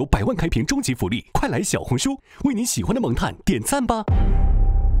全季更有100万开屏终极福利，快来小红书为你喜欢的萌探点赞吧！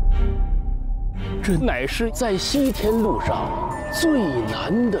这乃是在西天路上最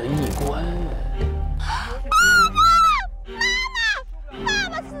难的一关。爸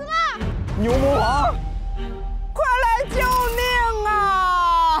爸死了！牛魔王！快来救命啊！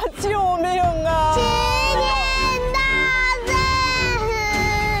救命啊！齐天大圣！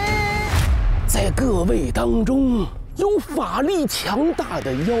在各位当中有法力强大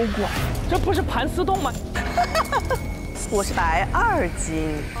的妖怪，这不是盘丝洞吗？我是白2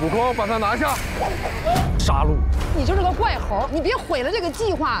斤。悟空，把他拿下！杀戮！你就是个怪猴，你别毁了这个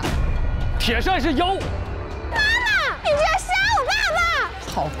计划。铁扇是妖。妈妈，你居然杀我爸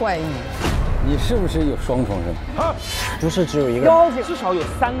爸！好怪异。你是不是有双重身份？啊，不是只有一个妖，至少有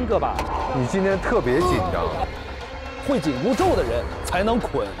3个吧？你今天特别紧张。会紧箍咒的人才能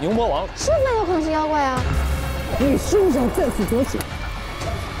捆牛魔王。师傅有可能是妖怪啊！你是不是想再次觉醒？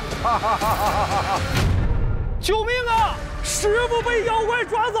救命啊！师傅被妖怪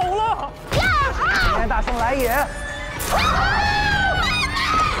抓走了！齐天大圣来也！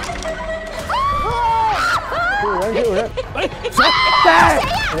有人！哎，谁？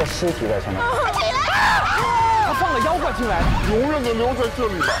那个尸体在前面。他放了妖怪进来，永远的留在这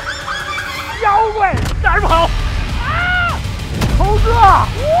里吧。妖怪哪儿跑？啊！猴哥！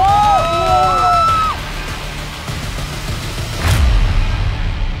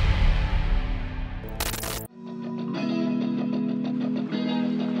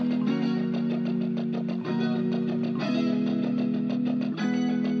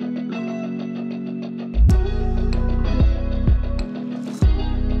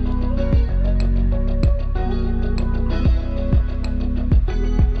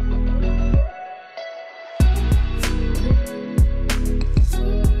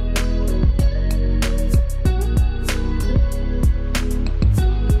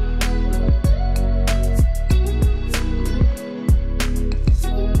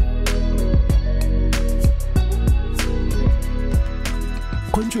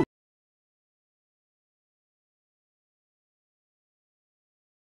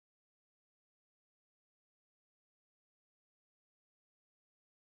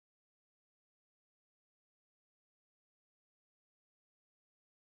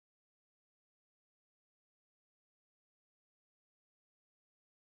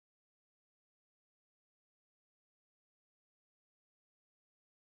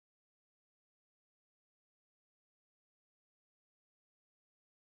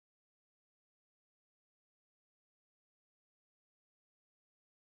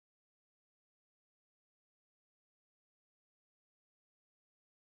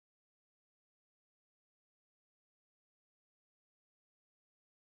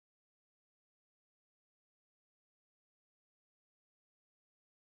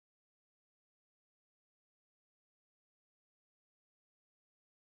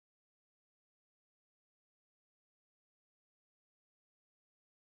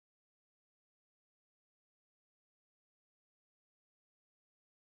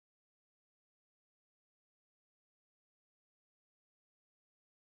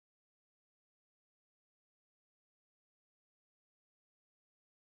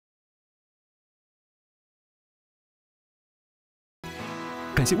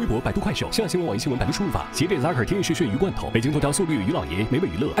感谢微博、百度、快手、新浪新闻、网易新闻、百度输入法、携带 Zucker 天使炫鱼罐头、北京头条速率鱼老爷、美味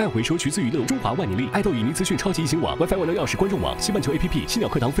娱乐、爱回收、橘子娱乐、中华万年历、爱豆影迷资讯超级异形网、WiFi 万能钥匙、观众网、西半球 APP、犀鸟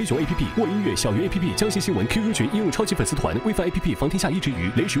课堂、飞熊 APP、沃音乐、小鱼 APP、江西新闻 QQ 群、应用超级粉丝团、WiFi APP、防天下一只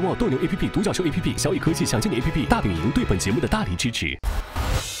鱼、雷石沃、斗牛 APP、独角兽 APP、小野科技、想见你 APP、大饼营对本节目的大力支持。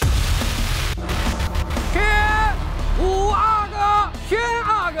武阿哥、轩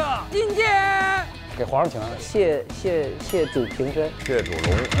阿哥觐见。给皇上请安。谢主平身，谢主隆。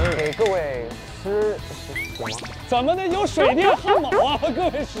给各位师傅。怎么的？有水电汉堡啊，各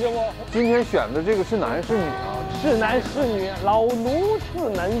位师傅。今天选的这个是男是女啊？是男是女，老奴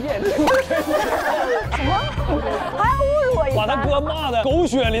自能辨。什么？还要侮辱我一番？把他哥骂的狗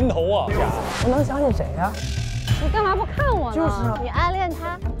血淋头啊！我能想起谁呀？你干嘛不看我呢？就是你暗恋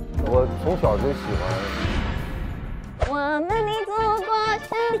他。我从小就喜欢。我们你走过是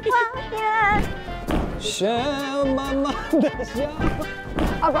花园，雪慢慢的下。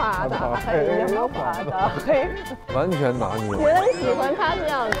阿爸的黑，阿爸的黑，完全拿捏。原来喜欢他这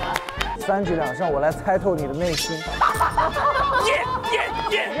样的。3局2胜，我来猜透你的内心。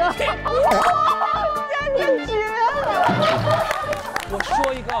真绝了！我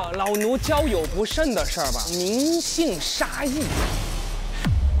说一个老奴交友不慎的事儿吧，民性杀意。